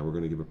Wendy and I. We're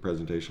going to give a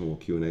presentation, a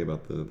little Q&A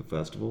about the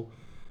festival.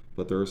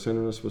 But they're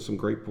sending us with some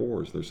great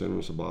pours. They're sending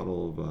us a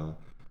bottle of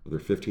their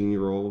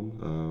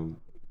 15-year-old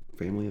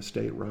Family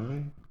Estate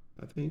rye,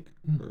 I think.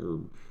 Or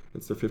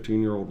it's their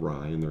 15-year-old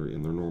rye in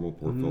their normal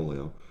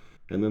portfolio.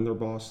 And then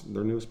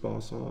their newest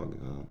Boss Hog,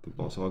 the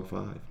Boss Hog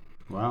 5.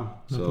 Wow.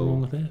 Nothing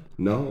wrong with that.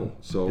 No.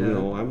 So,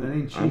 that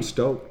ain't cheap. I'm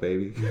stoked,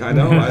 baby. I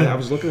know. I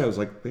was looking at it, I was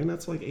like, man,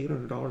 that's like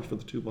 $800 for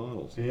the 2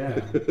 bottles.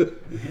 Yeah.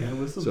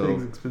 Whistle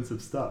Pig's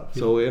expensive stuff.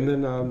 So, and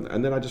then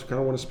I just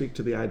kind of want to speak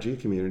to the IG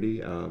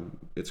community.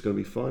 It's going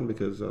to be fun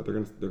because they're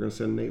going to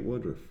send Nate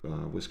Woodruff,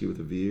 Whiskey with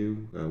a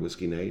View,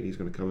 Whiskey Nate. He's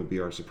going to come and be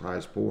our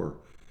surprise pour.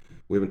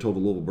 We haven't told the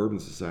Louisville Bourbon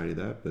Society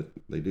that, but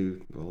they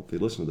do. Well, if they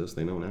listen to this,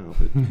 they know now.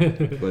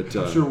 But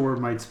I'm sure word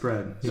might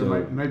spread. So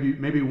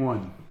maybe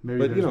one. Maybe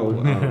but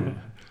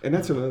and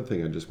that's another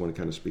thing I just want to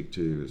kind of speak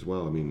to as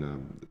well. I mean,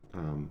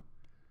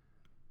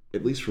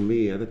 at least for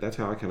me, that's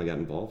how I kind of got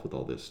involved with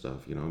all this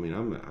stuff. I mean,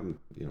 I'm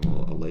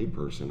a lay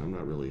person. I'm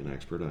not really an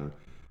expert.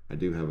 I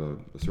do have a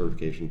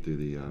certification through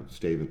the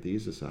Stave and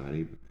Thieves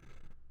Society,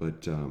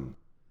 but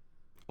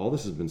all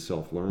this has been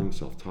self-learned,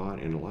 self-taught,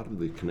 and a lot of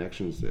the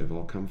connections have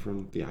all come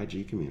from the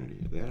IG community.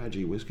 The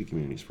IG whiskey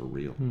community is for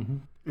real.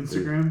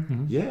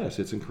 Instagram? Yes,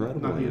 it's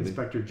incredible. Not the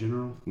Inspector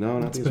General? No,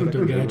 not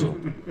Inspector the Inspector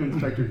Gadget. General.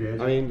 Inspector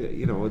Gadget. I mean,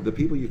 the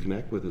people you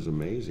connect with is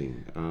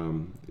amazing.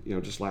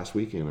 Just last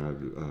weekend,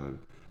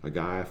 a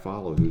guy I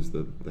follow who's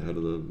the head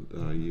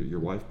of your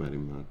wife met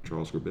him,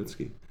 Charles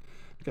Grabitsky.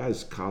 The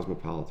guy's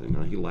cosmopolitan.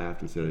 Now, he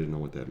laughed and said I didn't know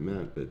what that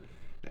meant, but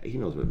he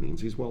knows what it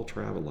means. He's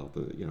well-traveled out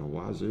the,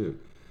 wazoo.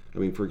 I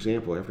mean, for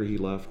example, after he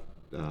left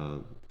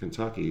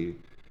Kentucky,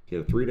 he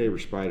had a 3-day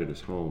respite at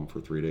his home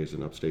for 3 days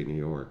in upstate New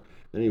York.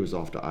 Then he was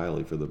off to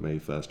Islay for the May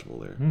Festival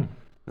there.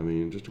 I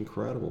mean, just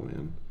incredible,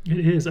 man.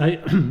 It is.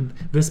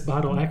 This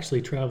bottle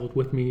actually traveled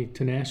with me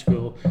to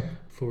Nashville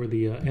for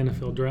the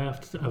NFL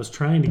draft. I was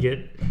trying to get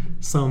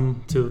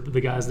some to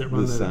the guys that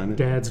run the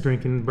Dad's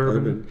Drinking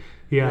Bourbon.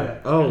 Yeah.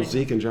 Oh,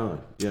 Zeke and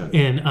John. Yeah.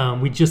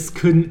 And we just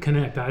couldn't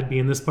connect. I'd be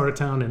in this part of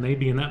town and they'd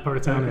be in that part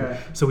of town. Okay.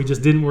 And so we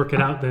just didn't work it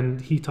out. Then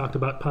he talked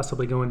about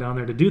possibly going down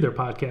there to do their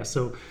podcast.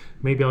 So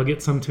maybe I'll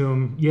get some to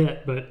him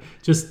yet. But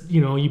just,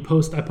 I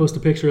post a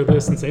picture of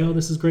this and say, oh,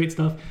 this is great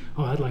stuff.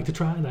 Oh, I'd like to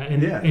try that.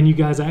 And you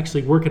guys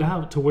actually work it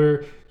out to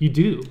where you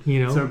do,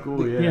 So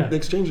cool, yeah. The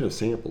exchange of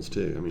samples,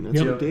 too. I mean,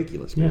 that's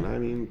ridiculous, man. I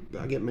mean,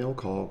 I get mail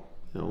call,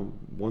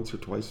 once or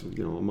twice, a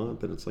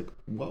month, and it's like,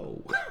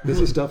 whoa, this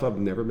is stuff I've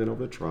never been able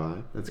to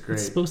try. That's great.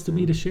 It's supposed to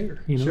be to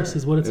share. Sure. This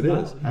is what it's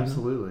about. Is.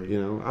 Absolutely.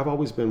 I've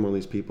always been one of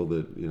these people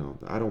that,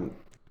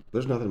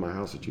 there's nothing in my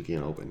house that you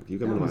can't open. You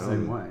come into my house.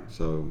 Same way.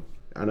 So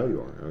I know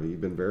you are.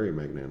 You've been very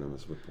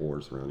magnanimous with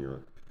pours around your.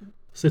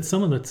 So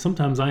it's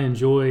sometimes I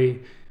enjoy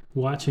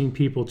watching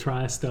people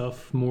try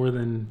stuff more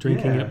than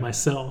drinking it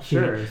myself.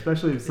 Sure,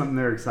 especially if it's something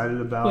they're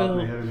excited about and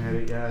they haven't had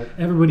it yet.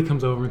 Everybody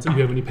comes over and says,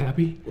 you have any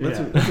Pappy? Well,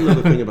 that's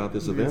another thing about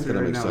this event that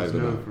I'm excited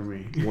about. For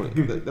me.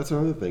 That's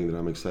another thing that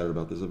I'm excited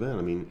about this event.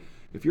 I mean,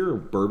 if you're a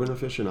bourbon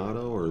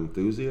aficionado or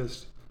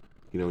enthusiast,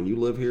 and you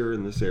live here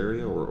in this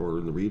area or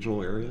in the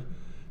regional area,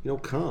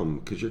 come,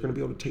 because you're going to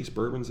be able to taste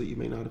bourbons that you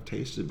may not have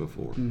tasted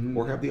before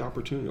or have the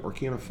opportunity or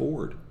can't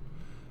afford.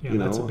 Yeah,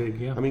 that's a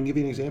big, I mean, give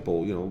you an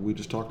example. We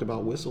just talked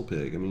about Whistle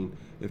Pig. I mean,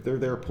 if they're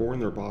there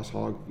pouring their Boss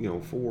Hog,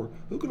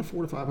 who can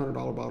afford a $500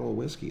 bottle of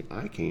whiskey?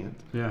 I can't.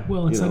 Yeah.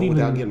 Well, it's not even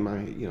without getting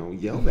my,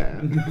 yelled at.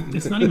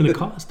 It's not even the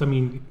cost. I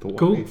mean,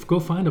 go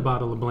find a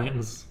bottle of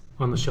Blanton's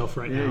on the shelf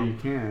right now. Yeah, you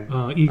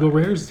can. Eagle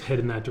Rare's head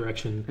in that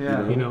direction.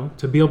 Yeah.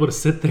 To be able to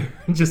sit there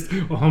and just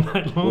all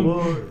night long.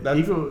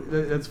 Well,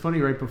 that's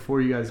funny. Right before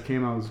you guys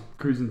came, I was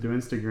cruising through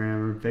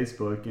Instagram or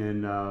Facebook,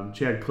 and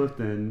Chad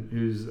Clifton,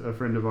 who's a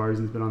friend of ours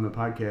and has been on the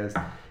podcast,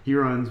 he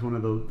runs one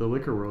of the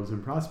liquor worlds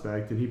in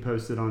Prospect, and he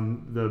posted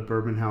on the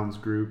Bourbon Hounds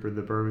group or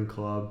the Bourbon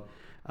Club,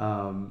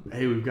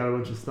 hey, we've got a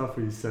bunch of stuff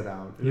we set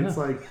out. And it's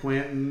like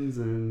Blanton's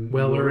and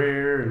Weller.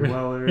 Rare and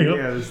Weller.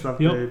 Yeah, the stuff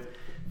that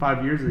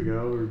 5 years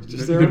ago or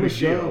just there on the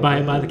show. Buy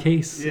it by the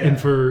case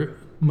and for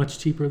much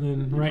cheaper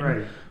than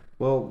right.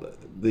 Well,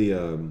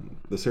 the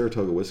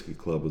Saratoga Whiskey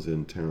Club was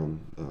in town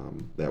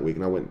that week,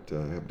 and I went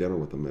to have dinner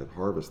with them at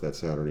Harvest that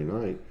Saturday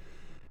night.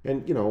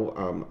 And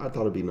I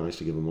thought it'd be nice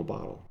to give them a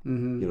bottle,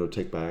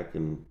 take back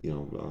and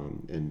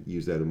and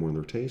use that in one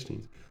of their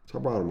tastings. So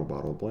I brought them a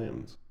bottle of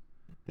Blanton's,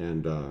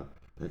 and they're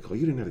like, "Oh,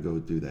 you didn't have to go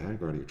do that.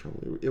 Go out of your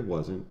trouble." It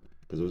wasn't,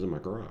 because it was in my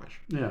garage.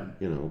 Yeah.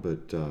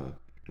 But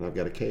and I've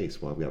got a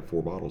case. Well, I've got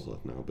 4 bottles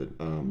left now, but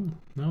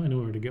now I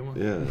know where to get one.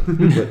 yeah.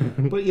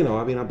 but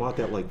I bought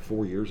that like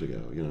 4 years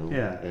ago.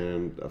 Yeah.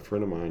 And a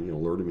friend of mine,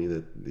 alerted me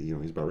that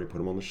he's about ready to put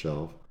them on the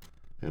shelf.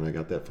 And I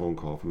got that phone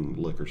call from the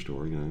liquor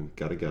store,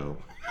 got to go.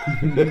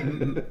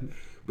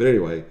 But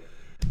anyway,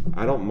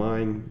 I don't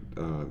mind,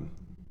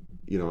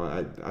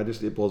 I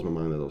just, it blows my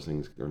mind that those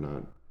things are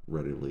not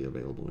readily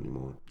available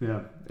anymore.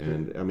 Yeah.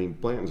 And I mean,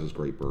 Blanton's is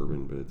great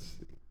bourbon, but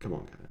come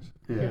on, guys.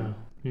 Yeah.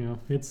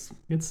 It's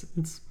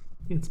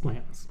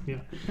Blanton's. Yeah.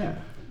 Yeah.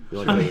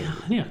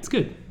 It's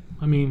good.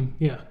 I mean,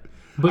 yeah.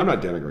 But I'm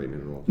not denigrating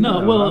it at all.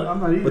 No, well,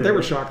 I'm not either. But they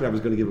were shocked that I was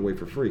going to give it away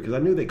for free, because I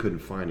knew they couldn't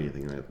find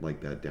anything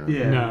like that down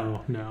there.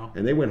 No.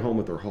 And they went home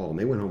with their haul, and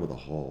they went home with a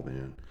haul,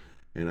 man.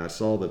 And I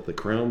saw that the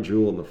crown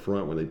jewel in the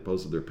front, when they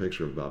posted their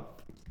picture of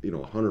about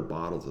 100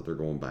 bottles that they're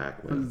going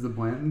back with. What is the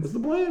Blanton's? It's the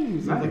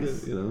Blanton's.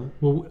 Nice.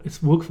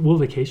 Well, we'll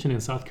vacation in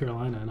South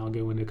Carolina, and I'll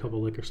go into a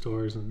couple liquor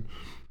stores, and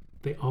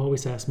they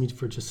always ask me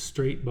for just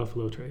straight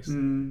Buffalo Trace.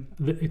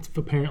 It's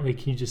apparently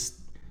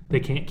they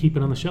can't keep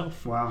it on the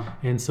shelf. Wow.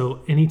 And so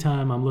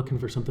anytime I'm looking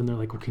for something, they're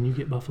like, "Well, can you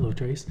get Buffalo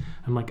Trace?"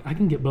 I'm like, "I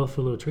can get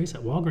Buffalo Trace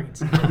at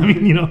Walgreens." I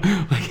mean,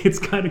 it's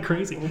kind of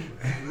crazy. Well,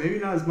 maybe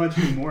not as much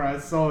anymore. I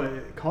saw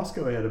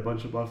Costco had a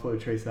bunch of Buffalo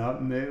Trace out,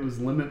 and it was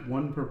limit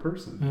 1 per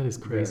person. That is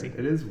crazy.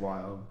 It is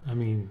wild. I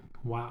mean,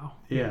 wow.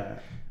 Yeah.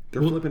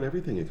 They're flipping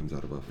everything that comes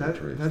out of Buffalo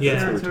Trace.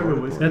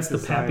 That's the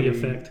Pappy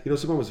effect.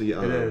 Someone was it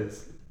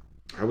is.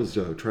 I was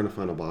trying to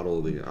find a bottle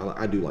of the.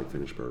 I do like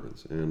finished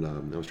bourbons, and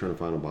I was trying to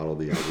find a bottle of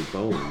the Ivy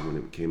Bowman when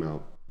it came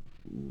out,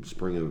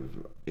 spring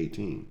of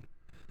 18,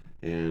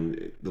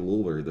 and the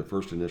Louisville, the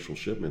first initial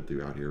shipment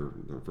through out here,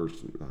 the first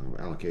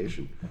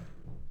allocation,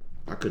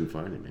 I couldn't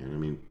find it, man. I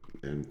mean,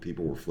 and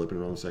people were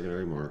flipping it on the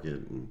secondary market,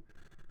 and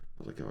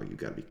I was like, "Oh, you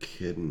got to be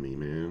kidding me,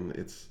 man!"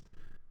 It's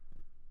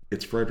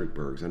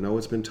Fredericksburg's. I know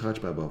it's been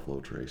touched by Buffalo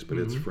Trace, but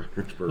it's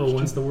Fredericksburg's. Oh,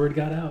 once the word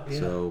got out, yeah.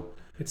 So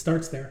it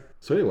starts there.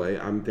 So anyway,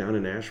 I'm down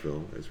in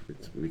Asheville.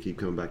 We keep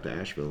coming back to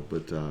Asheville,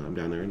 but I'm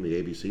down there in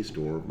the ABC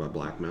store by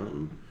Black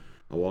Mountain.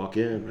 I walk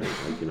in, and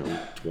it's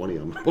like 20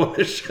 of them on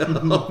the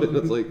shelf, and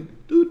it's like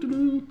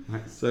doo-doo-doo.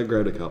 Nice. So I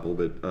grabbed a couple,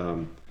 but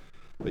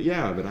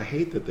I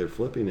hate that they're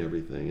flipping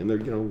everything, and they're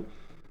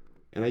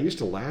and I used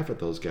to laugh at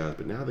those guys,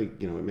 but now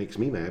it makes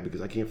me mad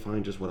because I can't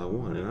find just what I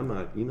want, and I'm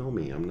not,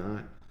 me, I'm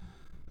not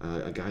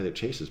a guy that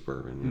chases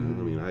bourbon.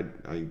 I mean,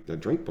 I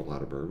drink a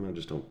lot of bourbon, I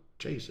just don't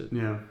chase it.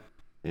 Yeah.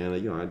 And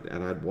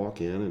I'd walk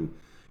in,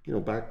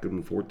 and back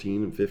in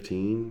 14 and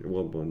 15,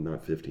 well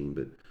not 15,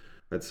 but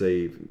I'd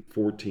say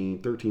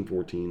 13,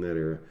 14, that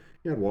era.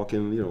 I'd walk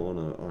in,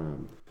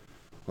 on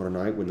a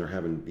night when they're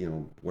having,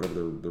 whatever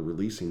they're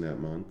releasing that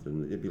month,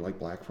 and it'd be like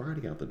Black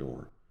Friday out the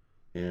door,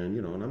 and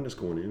and I'm just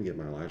going in and get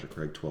my Elijah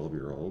Craig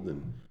 12-year-old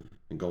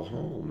and go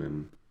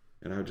home,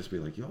 and I'd just be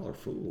like, y'all are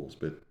fools,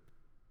 but.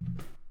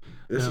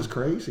 This is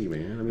crazy,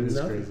 man. I mean, it's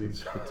crazy.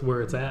 It's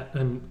where it's at.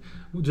 And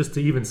just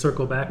to even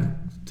circle back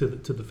to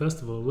the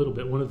festival a little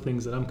bit, one of the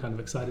things that I'm kind of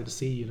excited to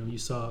see, you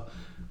saw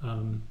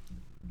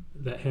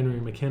that Henry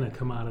McKenna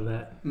come out of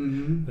that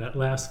that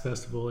last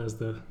festival as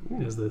the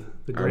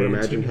grand I would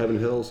imagine champion. Heaven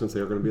Hill, since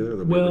they're going to be there.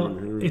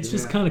 Well, it's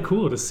just kind of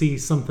cool to see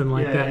something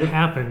like that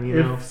happen.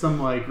 If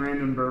some like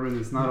random bourbon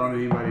that's not on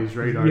anybody's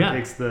radar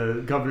takes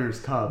the Governor's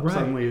Cup,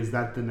 suddenly is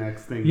that the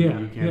next thing that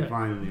you can't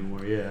find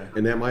anymore? Yeah,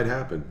 and that might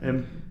happen.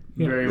 And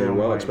very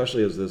well,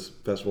 especially as this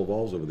festival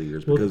evolves over the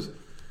years. Because,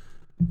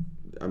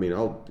 I mean,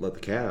 I'll let the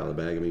cat out of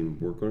the bag. I mean,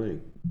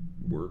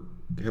 we're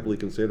heavily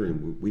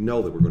considering. We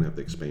know that we're going to have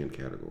to expand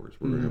categories.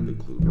 We're going to have to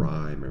include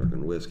rye,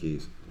 American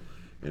whiskeys,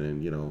 and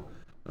then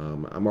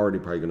I'm already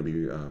probably going to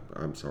be.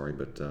 I'm sorry,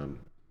 but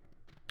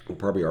we're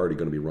probably already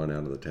going to be run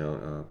out of the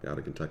town, out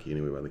of Kentucky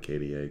anyway by the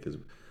KDA. Because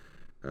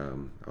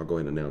I'll go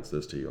ahead and announce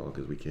this to y'all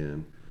because we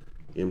can.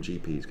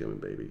 MGP's coming,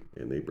 baby,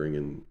 and they bring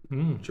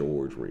in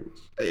George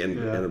Remus and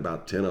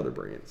about 10 other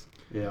brands.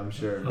 Yeah, I'm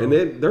sure. And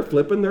they're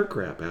flipping their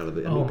crap out of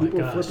it. I mean,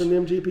 people are flipping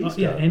MGP stuff.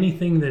 Yeah,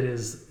 anything that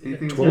is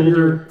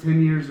older,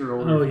 10 years or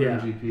older. Oh yeah,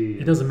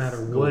 MGP. It doesn't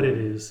matter what it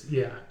is.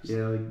 Yeah.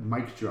 Yeah, like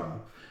Mike's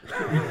drop.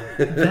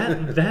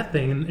 that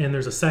thing, and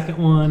there's a second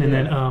one, and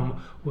then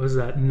what was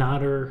that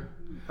Nodder?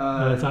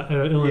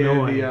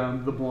 Illinois. Yeah,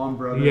 the Blonde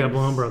Brothers. Yeah,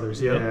 Blonde Brothers.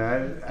 Yep.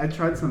 Yeah, I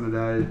tried some of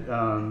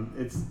that.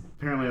 It's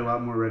apparently a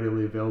lot more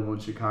readily available in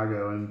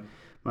Chicago, and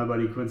my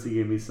buddy Quincy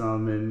gave me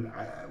some, and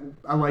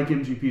I like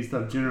MGP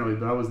stuff generally,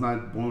 but I was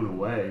not blown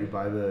away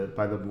by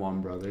the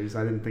Blonde Brothers.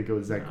 I didn't think it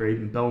was that great,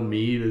 and Belle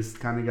Meade has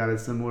kind of got a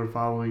similar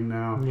following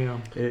now. Yeah,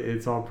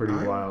 it's all pretty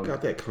wild. I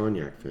got that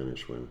cognac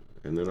finish one,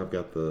 and then I've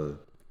got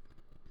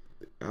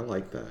I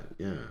like that.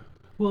 Yeah.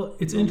 Well,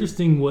 it's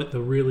interesting what the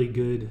really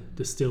good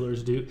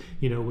distillers do.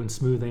 When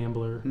Smooth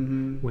Ambler,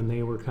 when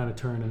they were kind of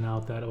turning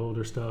out that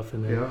older stuff,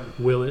 and then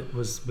Willett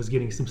was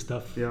getting some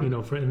stuff,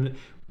 and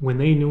when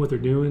they knew what they're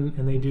doing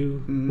and they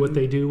do what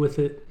they do with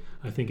it,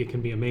 I think it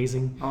can be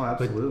amazing. Oh,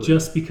 absolutely. But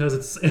just because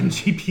it's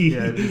MGP.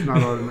 Yeah, it's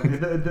not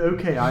automatic. The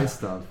OKI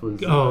stuff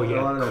was. Oh, yeah,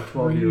 a lot of that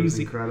 12 year was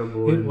crazy.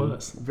 incredible. It and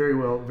was.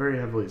 very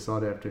heavily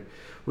sought after.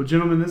 Well,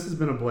 gentlemen, this has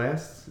been a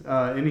blast.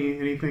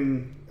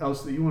 Anything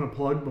else that you want to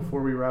plug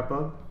before we wrap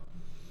up?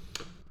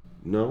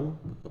 No,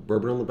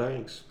 bourbon on the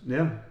banks.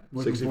 Yeah,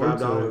 looking forward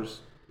to it.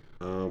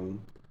 $65.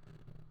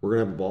 We're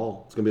gonna have a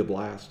ball. It's gonna be a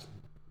blast.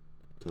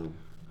 So.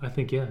 I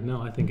think it's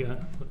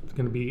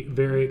going to be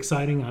very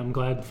exciting. I'm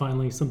glad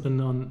finally something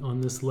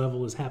on this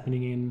level is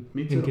happening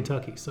Me in too.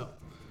 Kentucky. So,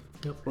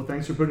 Well,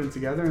 thanks for putting it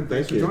together, and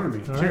thanks Thank for you.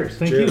 joining me. all right. Cheers.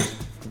 Thank Cheers.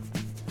 you.